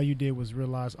money, and all you did was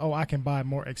realize, oh, I can buy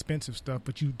more expensive stuff,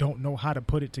 but you don't know how to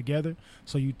put it together.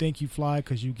 So you think you fly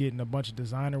because you getting a bunch of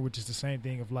designer, which is the same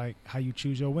thing of like how you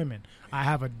choose your women. I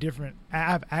have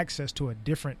access to a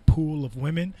different pool of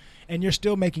women, and you're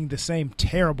still making the same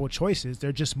terrible choices.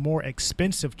 They're just more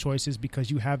expensive choices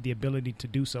because you have the ability to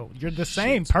do so. You're the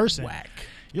same person. Whack.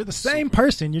 You're the same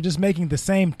person. You're just making the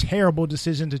same terrible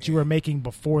decisions that you were making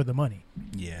before the money.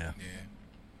 Yeah,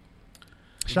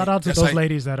 Shout out to That's those like-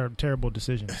 ladies that are terrible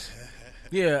decisions.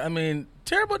 yeah. I mean,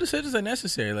 terrible decisions are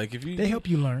necessary. Like if you, They help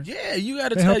you learn. Yeah, you got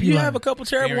to They tell. help You you have learn. a couple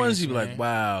terrible ones. You be Experience, like,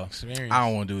 wow, Experience. I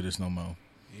don't want to do this no more.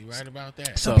 You're right about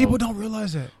that. Some So- people don't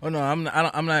realize that. Oh no,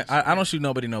 I don't shoot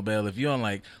nobody no bail. If you're on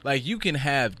like you can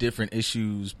have different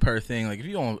issues per thing. Like if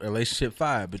you're on relationship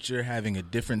 5, but you're having a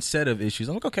different set of issues,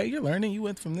 I'm like, okay, you're learning. You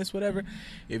went from this, whatever.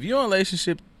 If you're on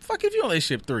relationship, if you're on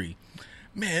relationship 3,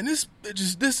 man, this,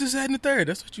 that, and the third.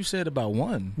 That's what you said about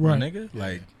 1, Right. my nigga.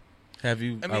 Like, have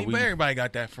you? I mean, but everybody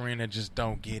got that friend that just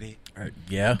don't get it.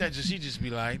 Yeah. He just be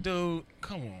like, dude,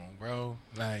 come on, bro.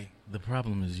 Like, The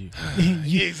problem is you.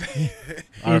 yeah, exactly.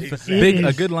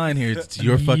 A good line here. It's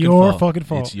your fucking your fault. fucking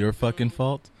fault. It's your fucking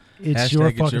fault. It's Hashtag your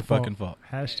it's fucking your fault. fucking fault.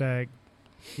 Hashtag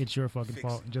it's your fucking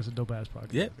fault. Just a dope ass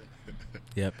podcast. Yep.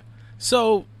 Yep.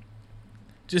 So,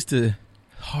 just a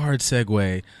hard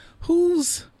segue.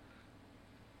 Whose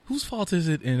fault is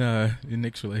it in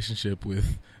Nick's relationship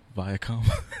with Viacom?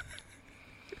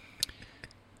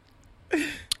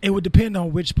 It would depend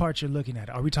on which part you're looking at.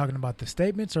 Are we talking about the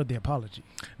statements or the apology?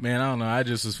 Man, I don't know. I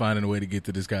just was finding a way to get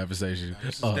to this conversation.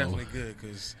 This is definitely good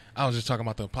because I was just talking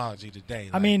about the apology today.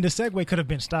 I mean, the segue could have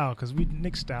been style because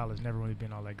Nick's style has never really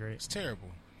been all that great. it's terrible.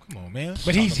 Come on, man.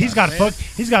 But he's Talk got about it,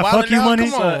 fuck man. fuck you Wildin' out,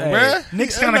 money. Come on, So, hey, bruh.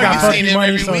 Nick's I kind of know got you fuck seen you him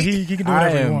money, every so week. he can do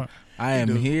whatever he want. I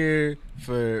am here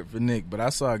for Nick, but I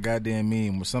saw a goddamn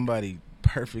meme where somebody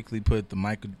perfectly put the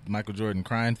Michael Jordan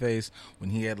crying face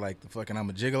when he had like the fucking I'm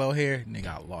a gigolo hair. Nigga,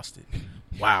 I lost it.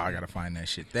 Wow, I gotta find that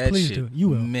shit. That Please shit, do. You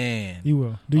will. man. You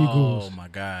will do your Oh goals. my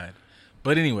god.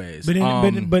 But anyways, But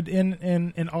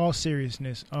in all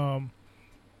seriousness, the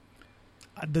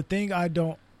thing I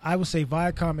would say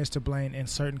Viacom is to blame in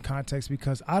certain contexts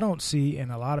because I don't see,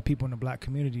 and a lot of people in the black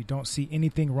community don't see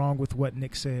anything wrong with what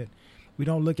Nick said. We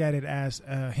don't look at it as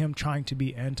him trying to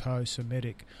be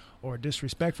anti-Semitic or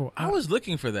disrespectful. I was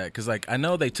looking for that because, like, I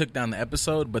know they took down the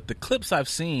episode, but the clips I've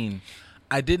seen,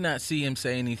 I did not see him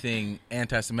say anything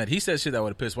anti-Semitic. He said shit that would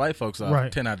have pissed white folks off.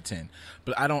 Right. 10 out of 10.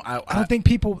 But I don't think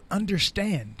people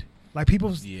understand. Like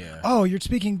people's, Yeah. oh, you're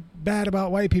speaking bad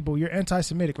about white people. You're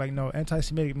anti-Semitic. Like, no,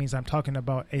 anti-Semitic means I'm talking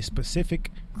about a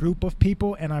specific group of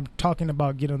people, and I'm talking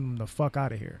about getting them the fuck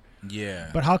out of here. Yeah.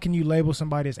 But how can you label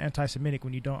somebody as anti-Semitic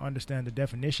when you don't understand the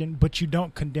definition, but you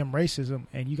don't condemn racism?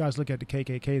 And you guys look at the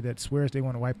KKK that swears they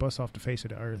want to wipe us off the face of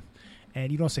the earth,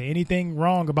 and you don't say anything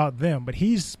wrong about them. But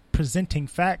he's presenting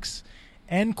facts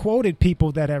and quoted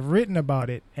people that have written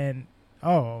about it. And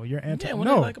oh, you're anti. yeah, when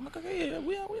no, they're like, I'm like, okay, yeah,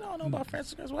 we don't know about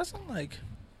Frances Cress Weston. Like,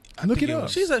 I Look think it up.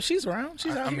 was- she's around.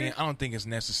 She's out I mean, here. I don't think it's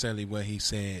necessarily what he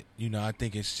said. You know, I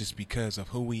think it's just because of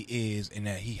who he is and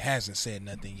that he hasn't said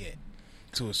nothing yet,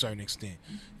 to a certain extent.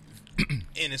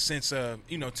 In a sense of,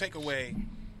 you know, take away,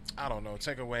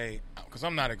 because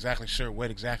I'm not exactly sure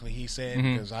what exactly he said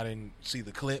Mhm. because I didn't see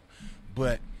the clip,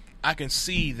 but I can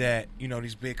see that, you know,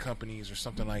 these big companies or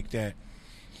something like that,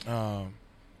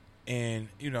 and,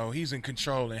 you know, he's in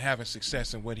control and having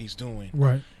success in what he's doing.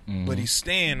 right. But he's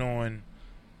staying on,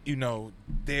 you know,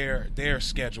 their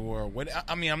schedule or what.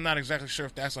 I mean, I'm not exactly sure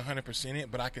if that's 100% it,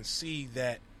 but I can see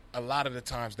that a lot of the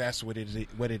times that's what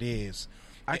it is.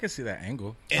 I can see that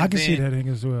angle. And I can see then-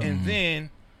 that as well. And then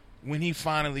when he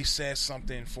finally says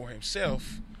something for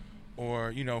himself,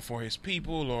 or, you know, for his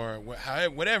people, or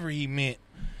whatever he meant,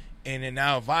 and then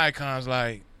now Viacom's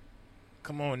like,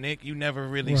 "Come on, Nick, you never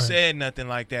really Right. said nothing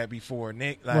like that before,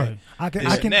 Nick." Like, Right. I can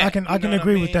this and that, I you know can what I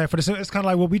agree with mean? that. For it's kind of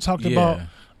like what we talked Yeah. about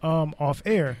off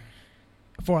air.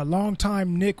 For a long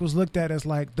time, Nick was looked at as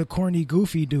like the corny,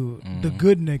 goofy dude, the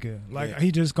good nigga. Like Yeah.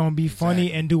 he just gonna be funny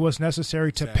Exactly. and do what's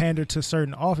necessary to Exactly. pander to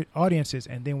certain audiences.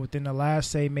 And then within the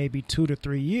last, say, maybe 2 to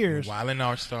 3 years, Wildin'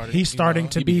 Out started. he's starting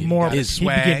to he be be more. getting He's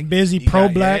swag. getting busy, He got-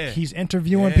 pro-black. yeah. He's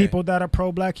interviewing Yeah. people that are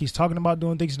pro-black. He's talking about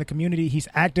doing things in the community. He's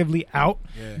actively out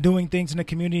Yeah. doing things in the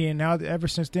community. And now, ever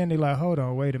since then, they're like, hold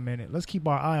on, wait a minute. Let's keep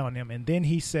our eye on him. And then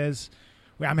he says,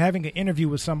 well, I'm having an interview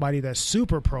with somebody that's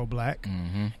super pro-black.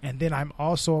 And then I'm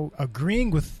also agreeing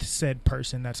with said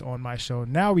person that's on my show.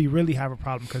 Now we really have a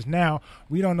problem because now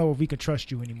we don't know if we can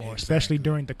trust you anymore, especially Exactly.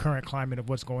 during the current climate of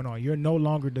what's going on. You're no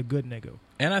longer the good nigga.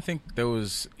 And I think there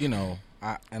was, you know,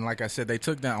 and like I said, they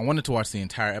took down. I wanted to watch the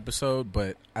entire episode,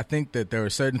 but I think that there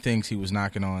were certain things he was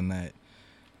knocking on that,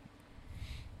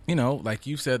 you know, like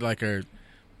you said, like are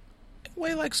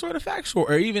way like sort of factual,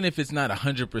 or even if it's not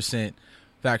 100%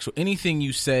 factual, anything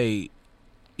you say,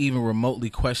 even remotely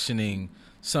questioning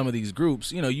some of these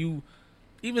groups, you know,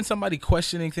 even somebody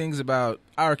questioning things about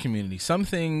our community. Some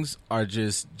things are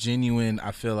just genuine,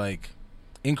 I feel like,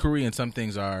 inquiry, and some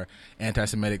things are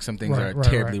anti-Semitic, some things Right, are right,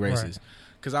 terribly right, racist. right.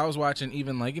 Because I was watching,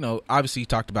 even like, you know, obviously he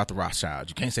talked about the Rothschilds.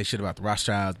 You can't say shit about the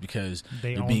Rothschilds because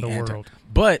They they're own being the anti. world.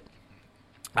 But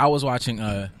I was watching,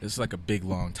 it's like a big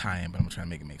long tie-in, but I'm trying to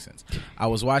make it make sense. I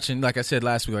was watching, like I said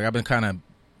last week, like I've been kind of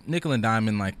Nickel and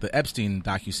Diamond, like the Epstein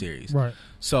docuseries. Right.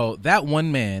 So that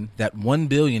one man, that one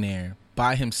billionaire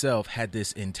by himself had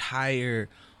this entire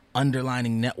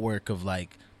underlining network of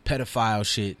like pedophile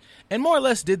shit, and more or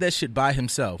less did that shit by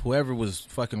himself. Whoever was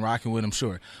fucking rocking with him,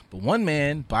 sure. But one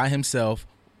man by himself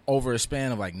over a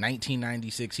span of like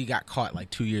 1996, he got caught like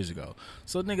 2 years ago.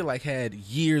 So the nigga like had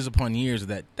years upon years of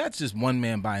that. That's just one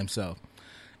man by himself.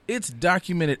 It's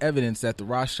documented evidence that the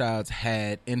Rothschilds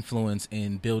had influence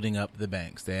in building up the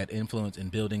banks. They had influence in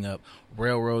building up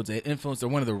railroads. They had influence. They're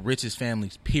one of the richest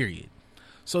families, period.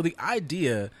 So the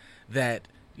idea that,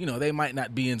 you know, they might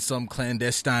not be in some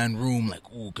clandestine room like,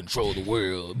 ooh, control the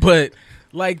world, but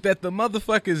like that the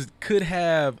motherfuckers could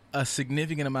have a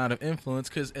significant amount of influence,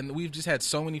 and we've just had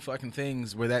so many fucking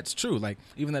things where that's true. Like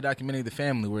even that documentary, The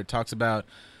Family, where it talks about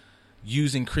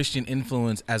using Christian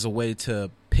influence as a way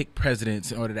to pick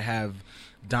presidents in order to have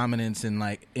dominance and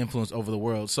like influence over the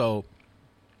world. So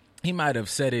he might have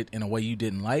said it in a way you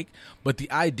didn't like, but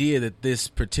the idea that this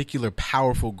particular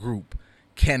powerful group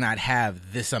cannot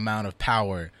have this amount of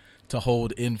power to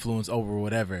hold influence over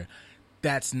whatever,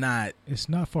 it's not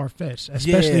far-fetched,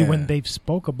 especially Yeah. when they've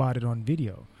spoke about it on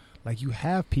video. Like, you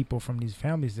have people from these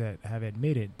families that have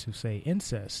admitted to, say,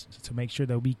 incest to make sure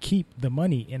that we keep the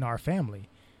money in our family.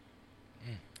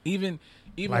 even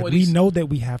Like, what we he's, know that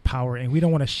we have power and we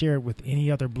don't want to share it with any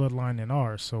other bloodline than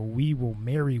ours, so we will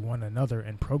marry one another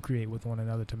and procreate with one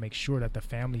another to make sure that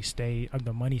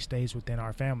the money stays within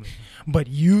our family. But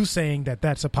you saying that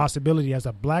that's a possibility as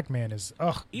a black man is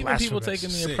even people blasphemous. taking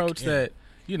the Sick, approach yeah. that,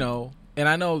 you know, and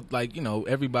I know, like, you know,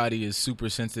 everybody is super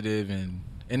sensitive, and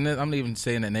I'm not even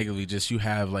saying that negatively, just you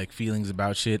have like feelings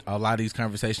about shit. A lot of these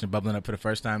conversations are bubbling up for the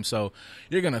first time, so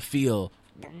you're gonna feel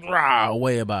a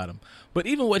way about them. But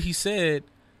even what he said,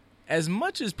 as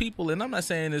much as people, and I'm not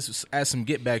saying this as some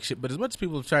get back shit, but as much as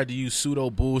people have tried to use pseudo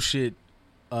bullshit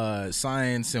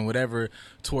science and whatever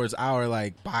towards our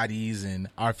like bodies and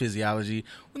our physiology,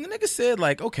 when the nigga said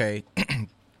like, okay,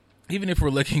 even if we're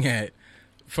looking at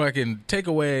fucking take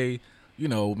away, you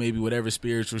know, maybe whatever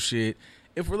spiritual shit,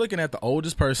 if we're looking at the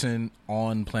oldest person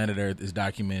on planet Earth is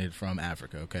documented from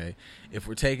Africa, okay? If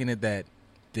we're taking it that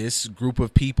this group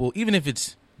of people, even if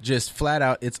it's just flat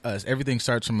out, it's us, everything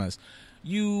starts from us.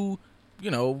 You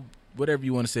know, whatever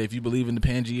you want to say, if you believe in the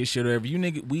Pangea shit or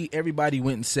whatever, everybody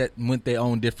went their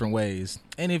own different ways.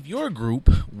 And if your group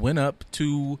went up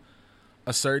to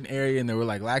a certain area and there were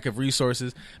like lack of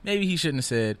resources, maybe he shouldn't have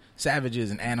said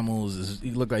savages and animals.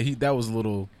 He looked like that was a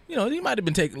little, you know, he might have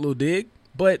been taking a little dig,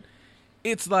 but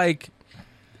it's like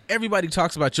everybody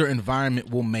talks about your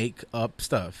environment will make up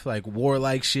stuff like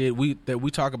warlike shit. We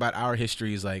talk about our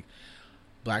histories, like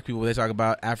black people, they talk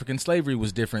about African slavery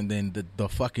was different than the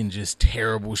fucking just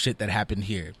terrible shit that happened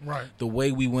here. Right. The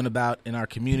way we went about in our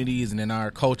communities and in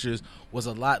our cultures was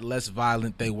a lot less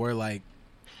violent. They were like,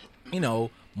 you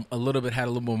know, had a little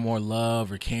bit more love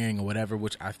or caring or whatever,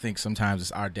 which I think sometimes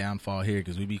is our downfall here,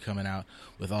 because we be coming out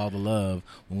with all the love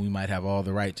when we might have all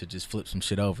the right to just flip some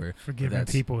shit over. Forgiving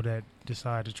people that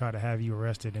decide to try to have you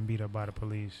arrested and beat up by the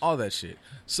police. All that shit.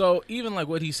 So even like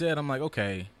what he said, I'm like,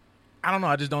 okay, I don't know.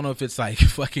 I just don't know if it's like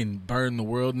fucking burn the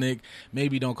world, Nick.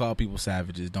 Maybe don't call people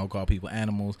savages. Don't call people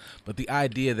animals. But the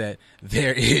idea that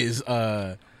there is,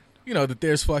 you know, that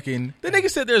there's fucking, the nigga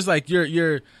said there's like,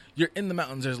 you're in the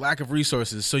mountains, there's lack of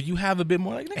resources, so you have a bit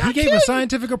more like, nigga, He gave a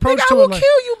scientific approach nigga, to I it. will Like,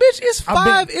 kill you, bitch.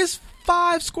 I've been- It's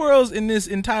 5 squirrels in this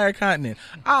entire continent.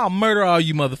 I'll murder all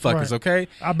you motherfuckers, Right. okay?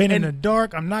 I've been in And- the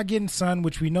dark. I'm not getting sun,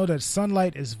 which we know that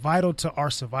sunlight is vital to our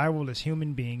survival as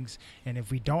human beings. And if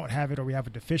we don't have it or we have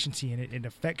a deficiency in it, it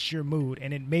affects your mood.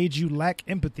 And it made you lack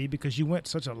empathy because you went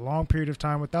such a long period of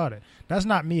time without it. That's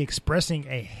not me expressing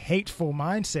a hateful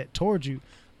mindset towards you.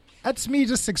 That's me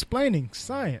just explaining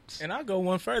science. And I'll go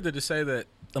one further to say that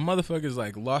the motherfuckers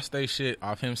like lost their shit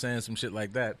off him saying some shit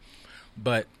like that.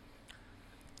 But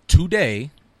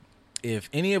today, if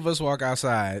any of us walk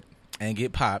outside and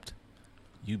get popped,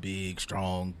 you big,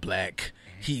 strong, black,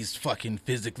 he's fucking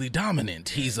physically dominant.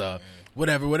 He's a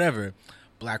whatever.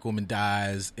 Black woman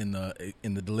dies in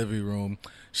the delivery room.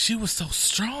 She was so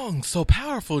strong, so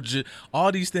powerful.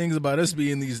 All these things about us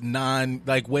being these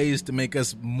ways to make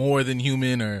us more than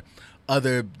human or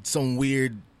some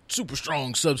weird super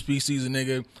strong subspecies of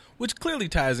nigga, which clearly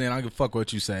ties in. I don't give a fuck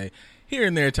what you say. Here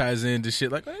and there ties into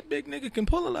shit like, that big nigga can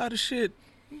pull a lot of shit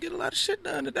and get a lot of shit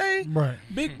done today. Right.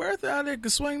 Big Bertha out there can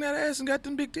swing that ass and got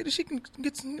them big titties. She can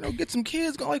get some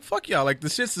kids going. Like, fuck y'all. Like, the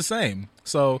shit's the same.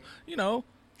 So, you know,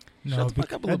 No, shut the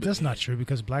fuck up a little bit. that's not true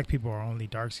because black people are only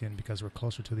dark skinned because we're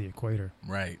closer to the equator.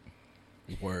 Right.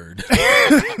 Word.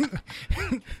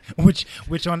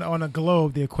 Which on a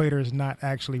globe, the equator is not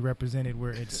actually represented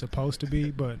where it's supposed to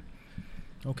be, but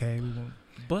Okay,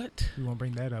 But we won't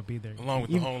bring that up either. Along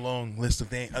with the whole long list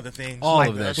of other things. All like,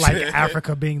 of that like shit.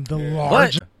 Africa being the but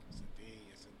largest.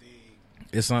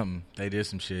 it's something. They did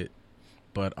some shit.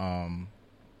 But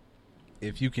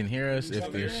if you can hear us,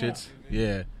 if their shit's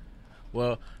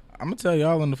well, I'm gonna tell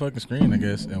y'all on the fucking screen, I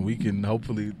guess, and we can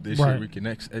hopefully this shit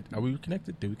reconnects. Are we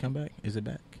reconnected? Did we come back? Is it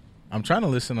back? I'm trying to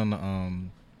listen on the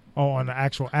on the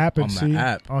actual app and on the see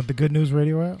app. on the Good News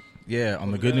Radio app. Yeah,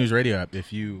 on the Good News Radio app.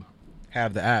 If you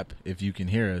have the app, if you can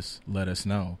hear us, let us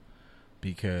know,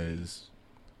 because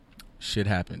shit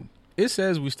happened. It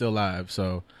says we still live,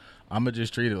 so I'm gonna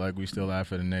just treat it like we still live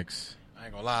for the next. I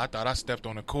ain't gonna lie, I thought I stepped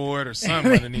on a cord or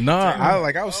something underneath. No, the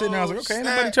table. I was sitting there. I was like, okay, ain't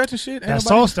nobody touching shit. Ain't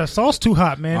That sauce too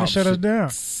hot, man. Oh, It shut us shit. down.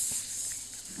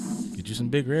 Get you some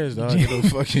big reds, dog. It'll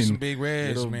fucking Some big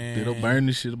reds, man. It'll burn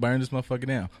this shit. Burn this motherfucker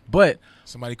down. But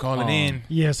Somebody calling in.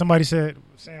 Yeah, somebody said.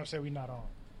 Sam said we not on.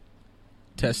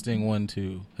 testing 1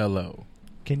 2. Hello.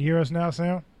 Can you hear us now,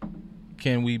 Sam?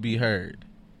 Can we be heard?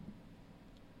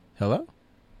 Hello?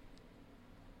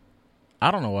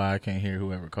 I don't know why I can't hear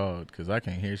whoever called, because I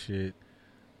can't hear shit.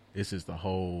 It's just a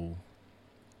whole.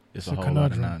 It's a whole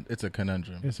conundrum. lot of it's a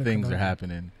conundrum. It's a Things conundrum. are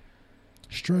happening.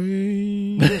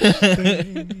 Strange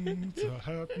things are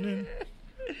happening.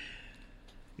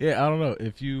 Yeah, I don't know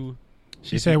if you.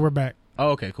 She said we're back. Oh,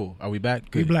 okay, cool. Are we back?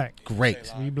 We Good. black.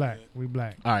 Great. We black. We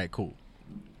black. All right, cool.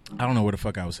 I don't know where the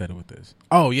fuck I was headed with this.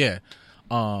 Oh yeah.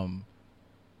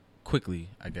 Quickly,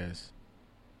 I guess.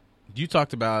 You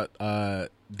talked about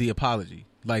the apology,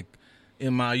 like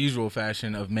in my usual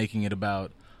fashion of making it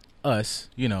about us,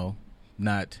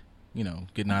 not,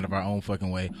 getting out of our own fucking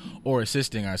way or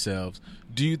assisting ourselves.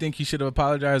 Do you think he should have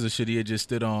apologized, or should he have just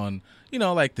stood on,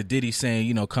 like the Diddy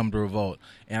saying, come to revolt?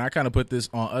 And I kind of put this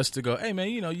on us to go, hey man,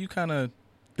 you kind of,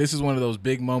 this is one of those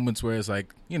big moments where it's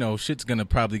like, shit's going to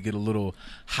probably get a little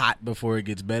hot before it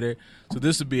gets better. So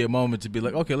this would be a moment to be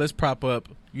like, okay, let's prop up,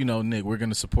 Nick. We're going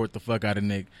to support the fuck out of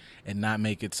Nick and not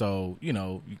make it so, can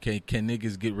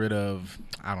niggas get rid of,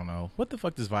 I don't know, what the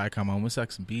fuck does Viacom on? It's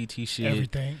like some BET shit.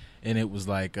 Everything. And it was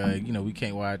like, we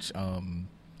can't watch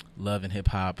Love and Hip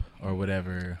Hop or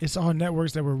whatever. It's all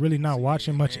networks that we're really not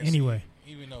watching much man, anyway,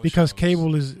 Even though because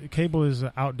shows- cable is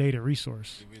an outdated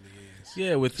resource. It really is.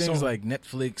 Yeah, with things So- like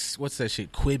Netflix, what's that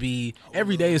shit, Quibi.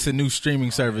 Every day it's a new streaming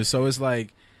service. So it's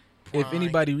like, if Prime.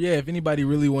 anybody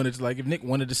really wanted to, like, if Nick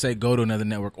wanted to say go to another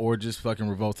network or just fucking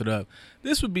revolt it up,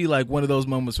 this would be like one of those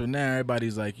moments where now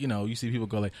everybody's like, you see people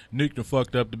go like, Nick done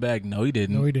fucked up the bag. No, he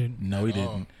didn't. No, he didn't. No, he Oh.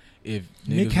 didn't. If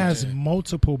Nick niggas has was-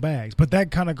 multiple bags, but that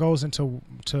kind of goes into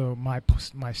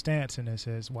my stance in this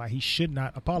as why he should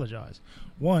not apologize.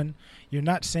 One, you're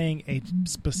not saying a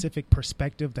specific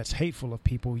perspective that's hateful of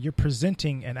people. You're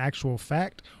presenting an actual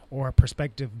fact or a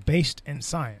perspective based in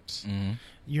science. Mhm.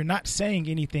 You're not saying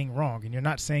anything wrong, and you're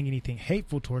not saying anything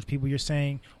hateful towards people. You're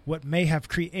saying what may have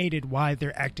created why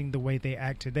they're acting the way they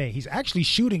act today. He's actually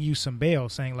shooting you some bail,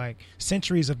 saying like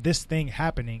centuries of this thing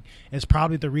happening is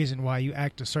probably the reason why you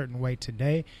act a certain way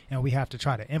today, and we have to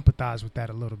try to empathize with that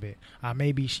a little bit. I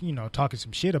may be, talking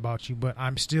some shit about you, but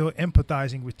I'm still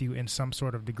empathizing with you in some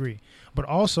sort of degree. But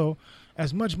also,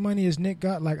 as much money as Nick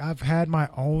got, like, I've had my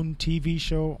own TV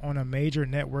show on a major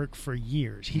network for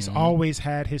years. He's always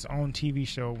had his own TV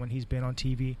show when he's been on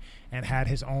TV and had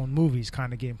his own movies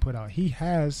kind of getting put out. He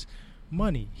has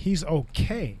money. He's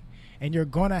okay. And you're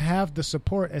going to have the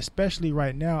support, especially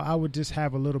right now. I would just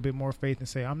have a little bit more faith and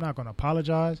say, I'm not going to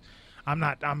apologize.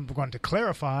 I'm going to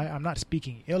clarify. I'm not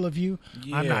speaking ill of you.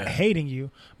 I'm not Yeah. hating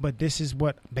you, but this is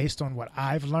what, based on what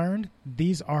I've learned,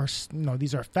 these are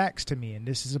facts to me, and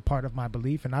this is a part of my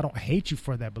belief, and I don't hate you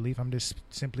for that belief. I'm just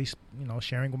simply,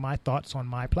 sharing my thoughts on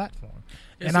my platform.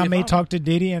 Yeah, And see, I if may I'm- talk to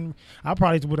Diddy, and I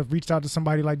probably would have reached out to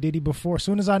somebody like Diddy before. As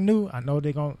soon as I know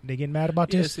they get mad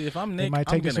about Yeah, this. see, if I'm they Nick, might I'm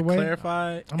take this gonna away.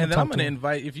 clarify, I'm and gonna then talk I'm to gonna him.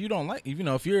 invite. If you don't like,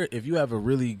 if you have a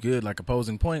really good like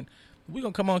opposing point, we're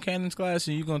gonna come on Cannon's class,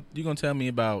 and you're gonna tell me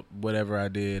about whatever I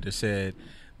did or said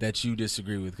that you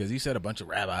disagree with, because he said a bunch of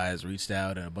rabbis reached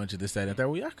out and a bunch of this, that, and that.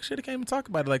 Well, y'all should have came and talked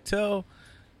about it. Like tell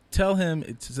him.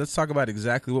 Let's talk about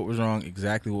exactly what was wrong,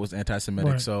 exactly what was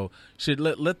anti-Semitic. Right. So should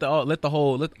let all the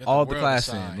world class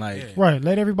decide, in. Like yeah. Right,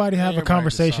 let everybody have a Everybody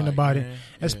conversation decide, about it, man.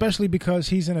 Yeah. especially because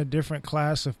he's in a different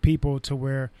class of people to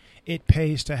where it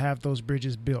pays to have those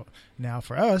bridges built. Now,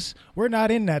 for us, we're not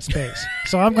in that space.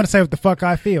 So I'm going to say what the fuck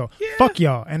I feel. Yeah. Fuck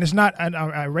y'all. And it's not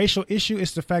a racial issue.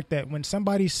 It's the fact that when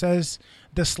somebody says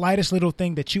the slightest little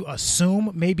thing that you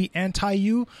assume may be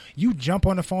anti-you, you jump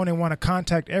on the phone and want to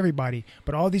contact everybody.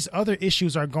 But all these other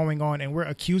issues are going on, and we're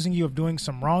accusing you of doing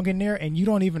some wrong in there, and you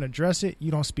don't even address it. You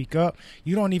don't speak up.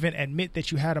 You don't even admit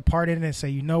that you had a part in it and say,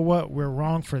 you know what, we're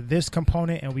wrong for this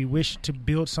component, and we wish to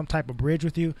build some type of bridge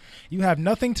with you. You have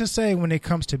nothing to say when it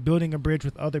comes to building a bridge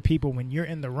with other people when you're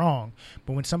in the wrong.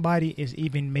 But when somebody is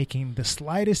even making the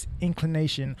slightest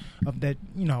inclination of that,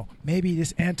 you know, maybe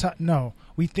this no,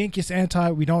 we think it's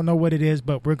anti, we don't know what it is,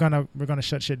 but we're gonna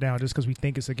shut shit down just because we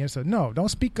think it's against us. No, don't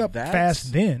speak up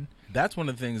fast then. That's one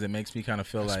of the things that makes me kind of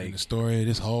feel like the story of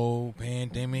this whole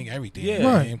pandemic, everything. Yeah,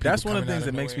 man. that's People one of the coming things out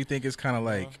that makes me nowhere. think it's kind of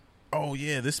like, oh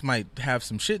yeah, this might have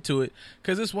some shit to it.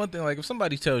 Because it's one thing, like if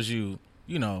somebody tells you,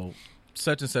 you know,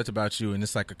 such and such about you, and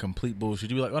it's like a complete bullshit,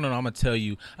 you be like, oh no, I'm gonna tell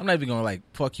you. I'm not even gonna like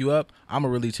fuck you up. I'm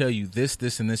gonna really tell you this,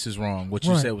 and this is wrong. What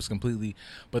you Right. said was completely.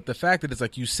 But the fact that it's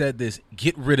like you said this,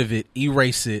 get rid of it,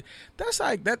 erase it. That's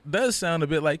like that does sound a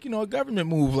bit like, you know, a government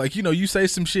move. Like, you know, you say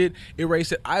some shit,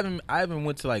 erase it. I even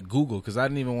went to like Google because I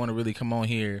didn't even want to really come on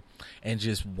here and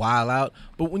just wild out.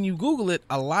 But when you Google it,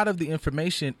 a lot of the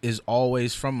information is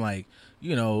always from like,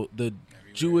 you know, the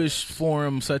Jewish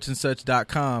forum such and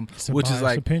such.com, It's a which is biased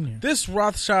like opinion. this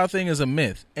Rothschild thing is a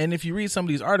myth. And if you read some of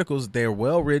these articles, they're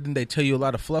well written, they tell you a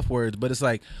lot of fluff words, but it's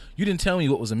like you didn't tell me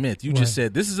what was a myth. You just Right.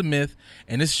 said this is a myth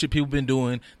and this is shit people been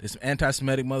doing. There's some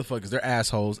anti-Semitic motherfuckers, they're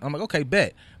assholes. I'm like, okay,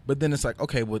 bet. But then it's like,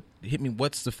 okay, well, hit me,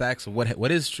 what's the facts of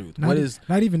what is truth? Not, What is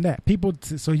not even that. People,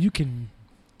 so you can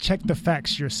check the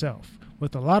facts yourself.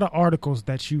 With a lot of articles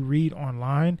that you read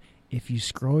online, if you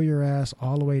scroll your ass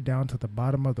all the way down to the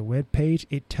bottom of the web page,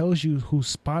 it tells you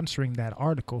who's sponsoring that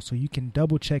article, so you can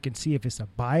double check and see if it's a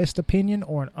biased opinion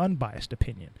or an unbiased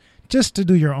opinion, just to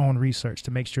do your own research to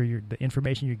make sure the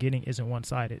information you're getting isn't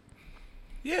one-sided.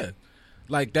 Yeah.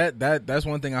 Like that's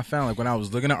one thing I found. Like when I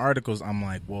was looking at articles, I'm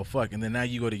like, well, fuck. And then now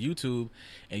you go to YouTube,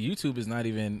 and YouTube is not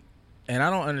even. And I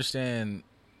don't understand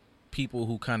people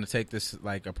who kind of take this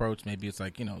like approach. Maybe it's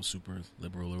like, you know, super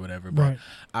liberal or whatever. But Right.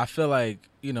 I feel like,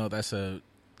 you know,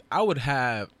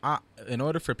 in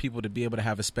order for people to be able to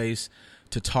have a space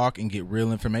to talk and get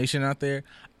real information out there,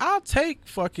 I'll take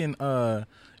fucking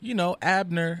you know,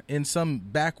 Abner in some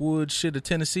backwoods shit of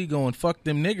Tennessee going, fuck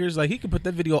them niggers. Like, he can put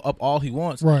that video up all he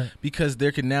wants. Right. Because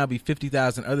there can now be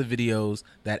 50,000 other videos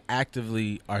that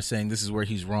actively are saying this is where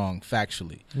he's wrong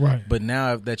factually. Right. But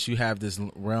now that you have this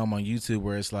realm on YouTube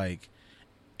where it's like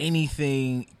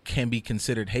anything can be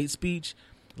considered hate speech,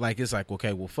 like it's like,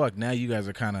 okay, well, fuck, now you guys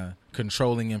are kind of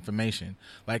controlling information.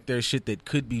 Like there's shit that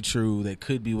could be true, that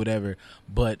could be whatever,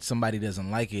 but somebody doesn't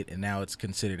like it, and now it's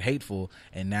considered hateful,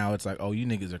 and now it's like, oh, you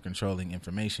niggas are controlling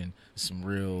information. Some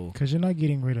real, Because you're not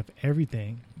getting rid of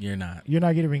everything. you're not. You're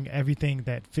not getting rid of everything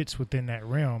that fits within that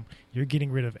realm. You're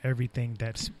getting rid of everything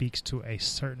that speaks to a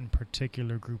certain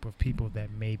particular group of people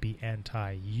that may be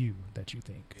anti-you, that you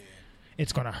think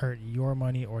it's going to hurt your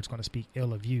money or it's going to speak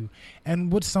ill of you.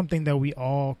 And what's something that we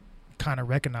all kind of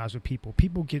recognize with people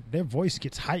get, their voice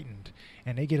gets heightened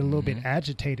and they get a little bit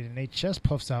agitated and their chest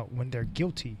puffs out when they're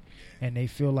guilty and they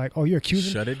feel like, oh, you're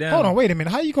accusing. Shut it down. Hold on, wait a minute.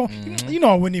 How you going? You know,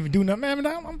 I wouldn't even do nothing, man.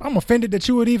 I'm offended that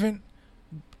you would even.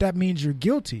 That means you're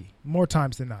guilty more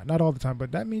times than not all the time,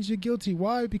 but that means you're guilty.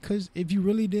 Why? Because if you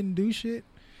really didn't do shit,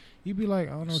 you'd be like,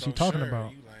 I don't know what you're talking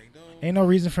about. Ain't no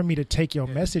reason for me to take your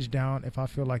message down if I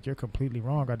feel like you're completely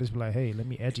wrong. I just be like, hey, let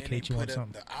me educate you on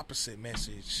something. The opposite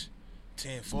message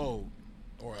tenfold,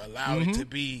 or allow it to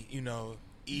be, you know,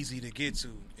 easy to get to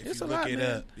if It's you a look lot, it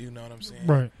man. up. You know what I'm saying?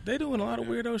 Right. They doing a lot of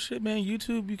weirdo shit, man.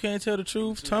 YouTube, you can't tell the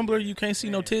truth. Tumblr, you can't see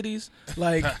no titties.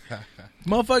 Like,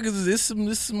 motherfuckers, this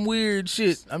some weird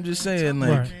shit. I'm just saying, like,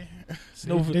 Right. it's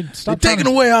no, They- they're stop taking trying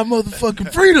to- away our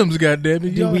motherfucking freedoms,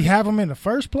 goddammit. Did we have them in the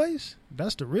first place?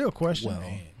 That's the real question. Well,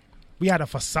 We had a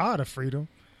facade of freedom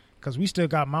because we still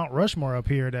got Mount Rushmore up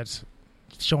here that's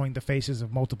showing the faces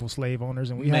of multiple slave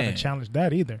owners, and we Man. haven't challenged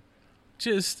that either.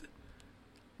 just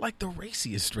like the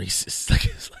raciest racist. Like,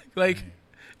 it's like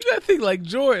you gotta think like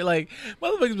George, like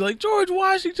motherfuckers be like George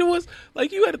Washington was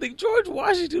like, you gotta think George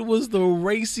Washington was the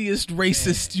raciest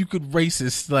racist you could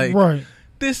racist. Like, Right.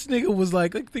 this nigga was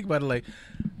like think about it, like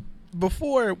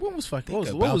before, when was fucking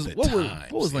what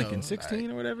was Lincoln, 16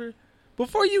 or whatever?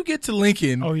 Before you get to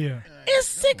Lincoln, Oh, yeah. it's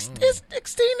 16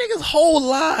 niggas' whole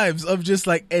lives of just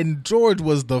like, and George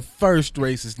was the first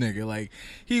racist nigga. Like,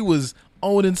 he was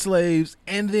owning slaves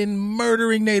and then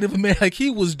murdering Native Americans. Like, he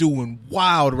was doing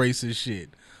wild racist shit,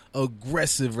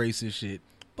 aggressive racist shit.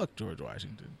 Fuck George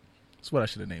Washington. That's what I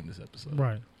should have named this episode.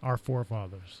 Right. Our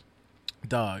forefathers.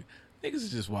 dog, niggas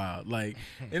is just wild. Like,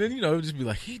 and then, you know, it would just be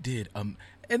like, he did. And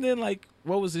then, like,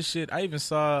 what was this shit? I even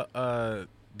saw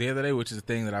the other day, which is a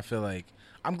thing that I feel like,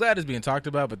 I'm glad it's being talked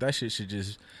about, but that shit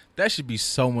should be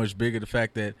so much bigger. The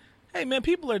fact that, hey, man,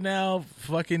 people are now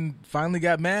fucking finally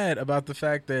got mad about the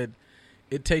fact that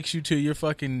it takes you to your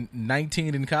fucking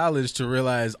 19 in college to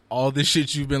realize all this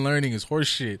shit you've been learning is horse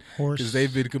shit. Because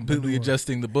they've been completely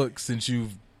adjusting the book since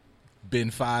you've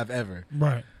been 5 ever.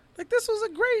 Right. Like, this was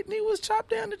a great, and he was chopped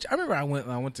down. I remember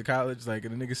I went to college, like,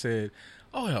 and the nigga said,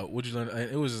 oh, hell, what'd you learn?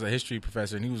 It was just a history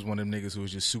professor, and he was one of them niggas who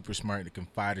was just super smart and could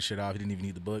fire the shit off. He didn't even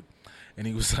need the book. And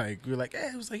he was like, we were like,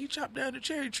 it was like, he chopped down the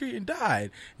cherry tree and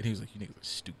died. And he was like, you niggas are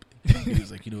stupid. He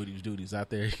was like, you know what he was doing? He was out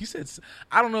there. He said,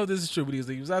 I don't know if this is true, but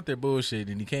he was out there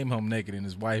bullshitting, and he came home naked, and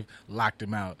his wife locked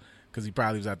him out because he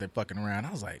probably was out there fucking around.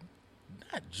 I was like,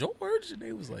 not George? And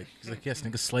they was like, he's like, yes,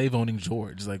 nigga, slave owning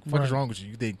George. He's like, what is wrong with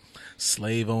you? You think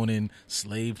slave owning,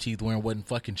 slave teeth wearing wasn't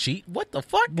fucking cheat? What the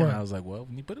fuck? And I was like, well,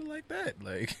 when you put it like that,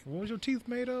 like, what was your teeth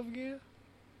made of again?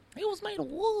 it was made of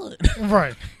wood.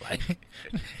 Right. Like,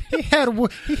 he had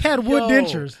wood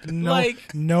dentures. No,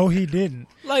 like, no, he didn't.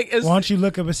 Like, Why don't you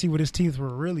look up and see what his teeth were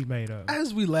really made of?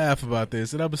 as we laugh about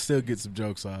this, and I'm gonna still get some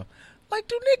jokes off. Like,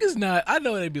 do niggas not? I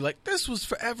know they'd be like, this was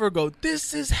forever ago.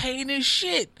 This is heinous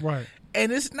shit. Right.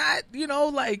 And it's not, you know,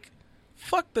 like,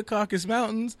 fuck the Caucasus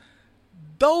Mountains.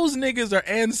 Those niggas are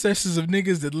ancestors of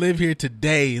niggas that live here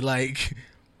today, like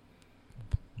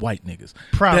white niggas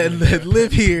that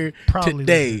live here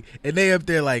today. And they up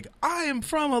there like, I am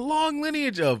from a long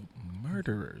lineage of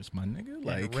murderers, my nigga.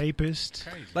 Like, rapist.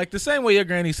 Like the same way your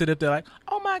granny sit up there like,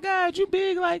 oh my God, you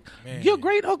big, like, man, your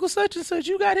great uncle such and such,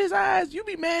 you got his eyes, you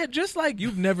be mad just like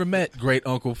you've never met great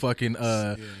uncle fucking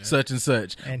such and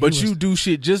such. And but you do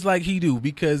shit just like he do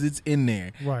because it's in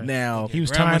there. Right. Now he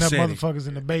was tying up motherfuckers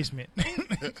in the basement.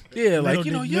 Yeah, like,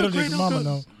 you know, your great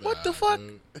uncle, what the fuck?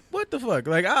 What the fuck?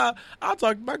 Like, I'll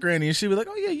talk to my granny and she'll be like,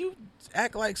 oh yeah, you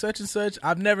act like such and such.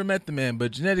 I've never met the man,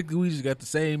 but genetically we just got the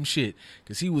same shit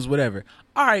because he was whatever.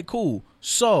 All right, cool.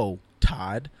 So,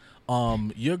 Todd,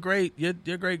 your great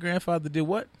grandfather did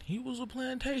what? He was a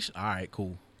plantation. All right,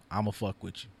 cool. I'ma fuck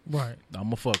with you. Right.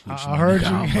 I'ma fuck with you. I heard you.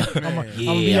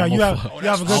 You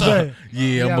have a good day.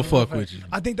 Yeah, I'ma fuck with you.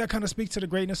 I think that kind of speaks to the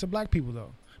greatness of black people,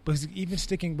 though. Because even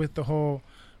sticking with the whole,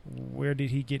 where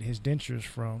did he get his dentures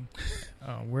from?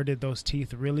 Where did those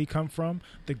teeth really come from?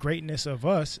 The greatness of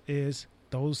us is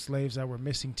those slaves that were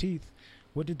missing teeth.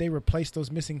 What did they replace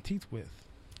those missing teeth with?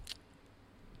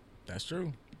 That's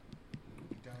true.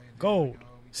 Gold.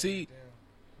 See,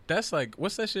 that's like,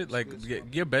 what's that shit? Like,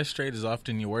 your best trait is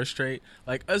often your worst trait.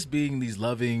 Like, us being these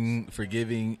loving,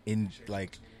 forgiving,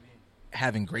 like,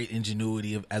 having great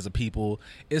ingenuity as a people,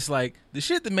 it's like the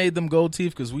shit that made them gold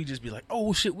teeth, because we just be like,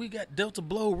 oh shit, we got Delta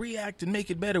Blow, react and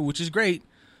make it better, which is great.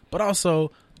 But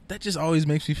also, that just always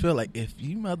makes me feel like if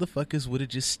you motherfuckers would have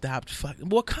just stopped fucking,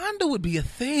 Wakanda would be a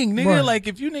thing, nigga. Right. Like,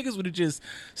 if you niggas would have just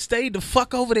stayed the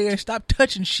fuck over there and stopped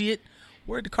touching shit,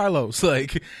 word to Carlos,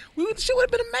 like, shit would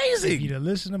have been amazing. If you'd have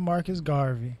listened to Marcus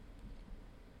Garvey,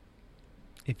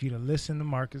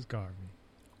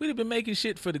 we'd have been making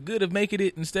shit for the good of making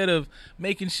it instead of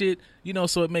making shit, you know,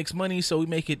 so it makes money, so we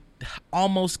make it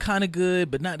almost kind of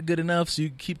good, but not good enough, so you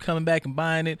keep coming back and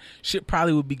buying it. Shit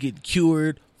probably would be getting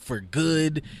cured for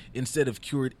good instead of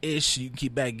cured-ish. You can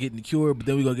keep back getting the cure, but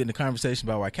then we gonna get in the conversation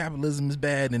about why capitalism is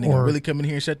bad, and then gonna really come in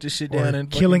here and shut this shit down. And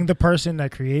killing the person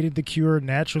that created the cure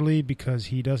naturally because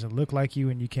he doesn't look like you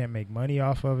and you can't make money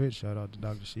off of it. Shout out to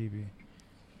Dr. Sheeby.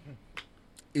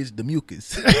 Is the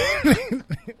mucus. I'm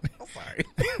sorry.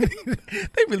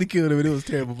 They really killed him and it was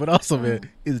terrible, but also, man,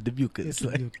 is the mucus.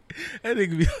 Like, that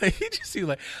nigga be like, he just see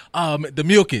like, the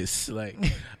mucus. Like,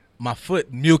 my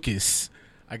foot, mucus.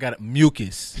 I got it,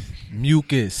 mucus.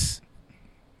 Read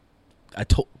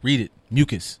it,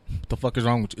 mucus. What the fuck is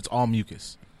wrong with you? It's all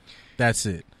mucus. That's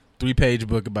it. 3-page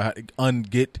book about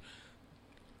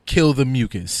kill the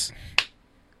mucus.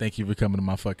 Thank you for coming to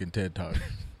my fucking TED Talk.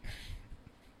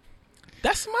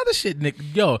 That's some other shit, Nick.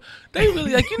 Yo, they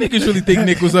really, like, you niggas really think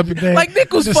Nick was up here. Like,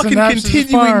 Nick was fucking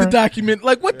continuing the document.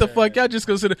 Like, what the fuck? Y'all just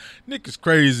consider Nick is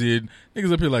crazy. And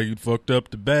niggas up here like, you fucked up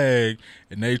the bag.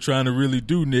 And they trying to really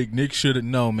do Nick. Nick should have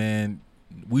known, man.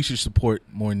 We should support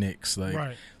more Nicks. Like,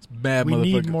 right. It's bad we motherfucker.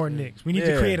 We need more Nicks. We need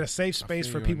to create a safe space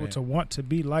for people to want to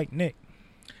be like Nick.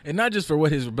 And not just for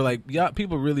what his, but like, y'all,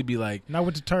 people really be like, not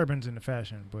with the turbans and the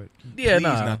fashion, but yeah,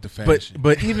 not the fashion.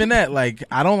 But even that, like,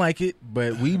 I don't like it.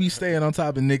 But we be staying on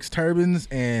top of Nick's turbans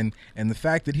and the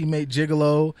fact that he made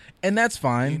Gigolo, and that's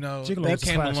fine. You know, Gigolo that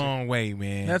came a long way,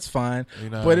 man. That's fine. You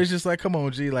know? But it's just like, come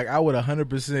on, G. Like, I would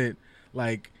 100%,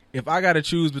 like, if I got to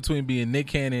choose between being Nick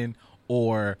Cannon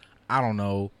or, I don't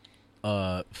know,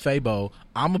 Fabo,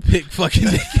 I'ma pick fucking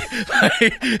Nick.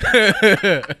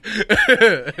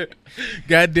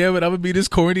 God damn it, I'ma be this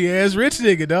corny ass rich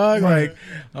nigga, dog. Right. Like,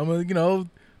 I'm a,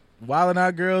 wilding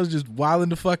out girls, just wilding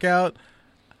the fuck out.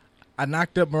 I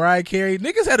knocked up Mariah Carey.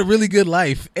 Niggas had a really good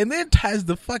life, and then has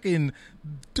the fucking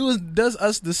does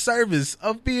us the service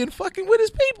of being fucking with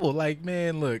his people. Like,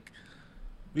 man, look,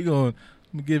 I'm gonna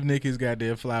give Nick his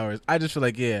goddamn flowers. I just feel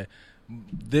like, yeah,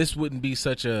 this wouldn't be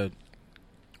such a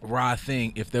raw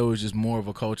thing if there was just more of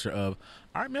a culture of,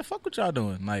 all right, man, fuck what y'all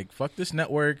doing. Like, fuck this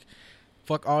network,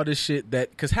 fuck all this shit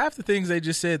that, because half the things they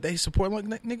just said they support. Like,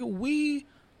 nigga, we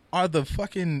are the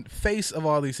fucking face of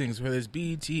all these things, whether it's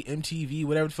BET, MTV,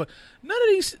 whatever the fuck. None of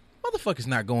these motherfuckers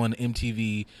not going to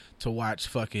MTV to watch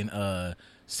fucking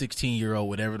 16-year-old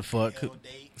whatever the fuck.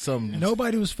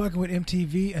 Nobody was fucking with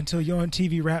MTV until Yo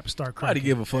MTV Rap start cracking. Nobody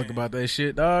give a fuck about that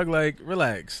shit, dog. Like,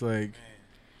 relax. Like,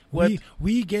 what?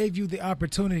 We gave you the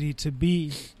opportunity to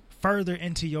be further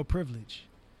into your privilege,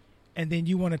 and then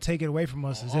you want to take it away from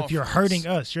us as if you're hurting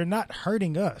us. You're not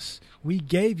hurting us. We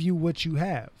gave you what you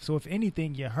have. So if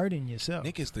anything, you're hurting yourself.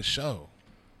 Nick is the show.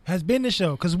 Has been the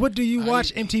show. Because what do you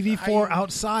watch MTV for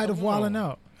outside of Wildin'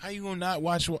 Out? How you gonna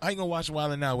watch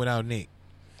Wildin' Out without Nick?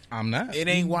 I'm not. It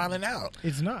ain't Wildin' Out.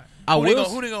 It's not. Who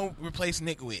they gonna replace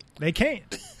Nick with? They can't,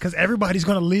 because everybody's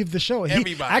going to leave the show.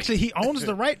 Everybody. Actually, he owns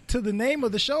the right to the name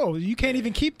of the show. You can't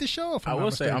even keep the show. If I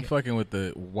will say I'm fucking with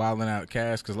the Wildin' Out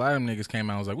cast, because a lot of them niggas came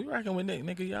out and was like, we rocking with Nick,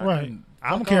 nigga. Y'all right. can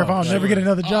I don't fuck care if I off. don't never get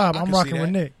another job. I I'm can rocking see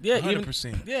with that. Nick. Yeah,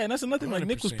 100%. Yeah, and that's another thing. Like,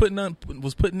 Nick was 100%.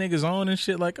 putting niggas on and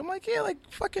shit. Like, I'm like, yeah, like,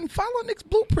 fucking follow Nick's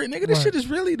blueprint, nigga. This Right. shit is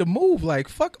really the move. Like,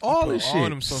 fuck all this All shit.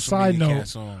 them social Side media note,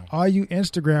 cats on. all you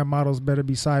Instagram models better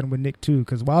be siding with Nick too,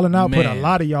 because Wildin' Out put a Man.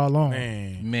 lot of y'all on.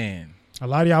 Man, A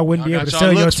lot of y'all wouldn't be Y'all able to got sell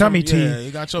y'all your looks tummy from- yeah, tea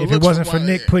you got your if it looks wasn't from for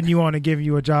Nick Wildin'. putting you on and giving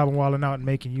you a job and Wildin' Out and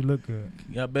making you look good.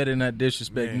 y'all better not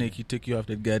disrespect Man. Nick. He took you off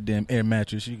that goddamn air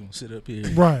mattress. You gonna sit up here.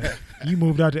 Right. You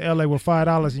moved out to LA with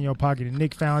 $5 in your pocket, and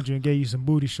Nick found you and gave you some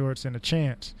booty shorts and a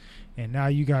chance. And now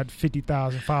you got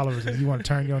 50,000 followers, and you want to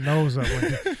turn your nose up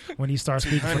when he starts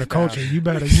speaking for the culture. You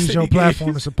better use your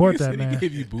platform to support that, He man.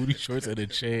 gave you booty shorts and a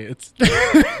chance.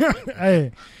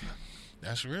 Hey,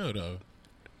 That's real though.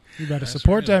 you better That's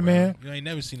support real, that, bro. man. You ain't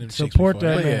never seen them Support chicks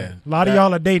before. that, But man. yeah, A lot of that-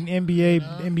 y'all are dating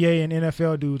NBA and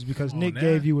NFL dudes because Come Nick on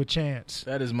gave now. you a chance.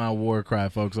 That is my war cry,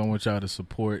 folks. I want y'all to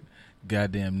support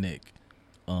goddamn Nick.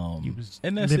 You was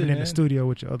And that's living it, in the man. studio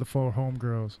with your other 4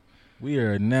 homegirls. We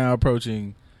are now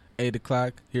approaching 8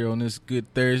 o'clock here on this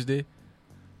good Thursday.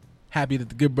 Happy that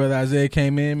the good brother Isaiah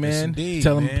came in, man. Yes, indeed,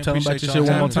 tell him man. about your Appreciate shit one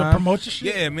y'all more time time. Promote your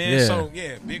shit. Yeah, man. Yeah. So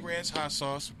Big Red's Hot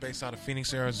Sauce, based out of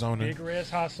Phoenix, Arizona. Big Red's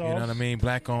hot sauce. You know what I mean?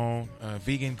 Black owned,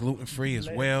 vegan, gluten free as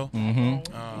well.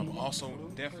 Mm-hmm. Also,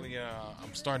 definitely,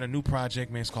 I'm starting a new project,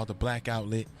 man. It's called the Black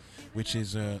Outlet, which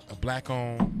is a black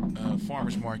owned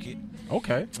farmers market.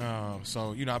 Okay.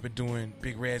 So I've been doing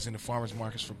Big Reds in the farmers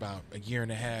markets for about a year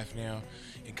and a half now,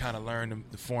 and kind of learned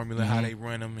the formula, how they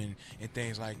run them, and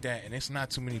things like that. And it's not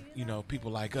too many,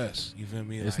 people like us. You feel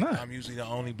me? It's Like, not. I'm usually the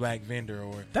only black vendor,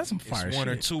 or That's some fire it's one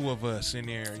or shit. two of us in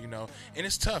there, And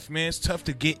it's tough, man. It's tough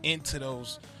to get into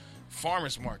those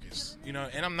farmers markets, And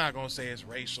I'm not gonna say it's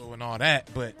racial and all that,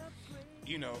 but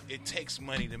it takes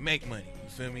money to make money. You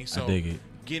feel me? So I dig it.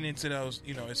 getting into those,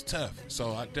 it's tough.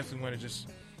 So I definitely want to just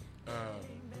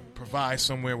provide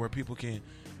somewhere where people can,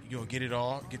 get it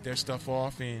all, get their stuff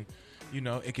off, and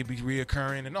it could be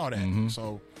reoccurring and all that. Mm-hmm.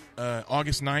 So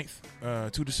August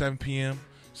 9th, 2 to 7 p.m.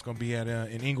 It's gonna be at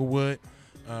in Inglewood.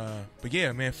 But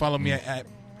yeah, man, follow me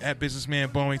at Businessman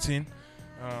Boington.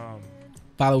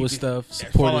 Follow You his can stuff.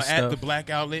 Support follow his at stuff. the Black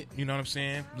Outlet. You know what I'm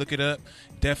saying? Look it up.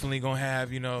 Definitely gonna have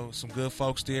some good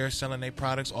folks there selling their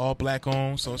products, all black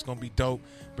owned. So it's gonna be dope.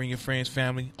 Bring your friends,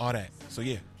 family, all that. So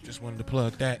yeah, just wanted to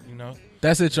plug that.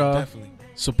 That's it, y'all. Definitely.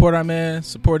 Support our man.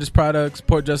 Support his product.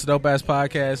 Support Just a Dope Ass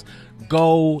Podcast.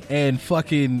 Go and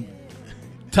fucking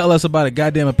tell us about a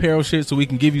goddamn apparel shit so we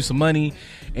can give you some money,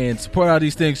 and support all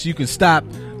these things so you can stop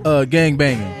gang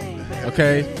banging.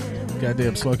 Okay?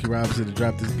 Goddamn Smokey Robinson to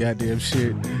drop this goddamn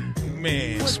shit.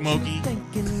 Man, Smokey.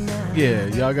 Yeah,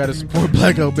 y'all gotta support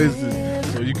black owned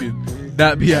business so you can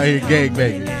not be out here gang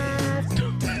banging.